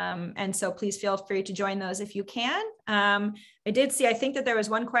 And so please feel free to join those if you can. I did see, I think that there was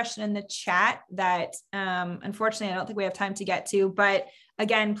one question in the chat that unfortunately, I don't think we have time to get to, but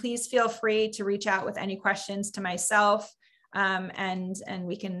again, please feel free to reach out with any questions to myself, and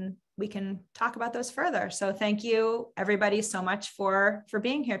we can talk about those further. So thank you everybody so much for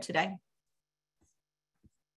being here today.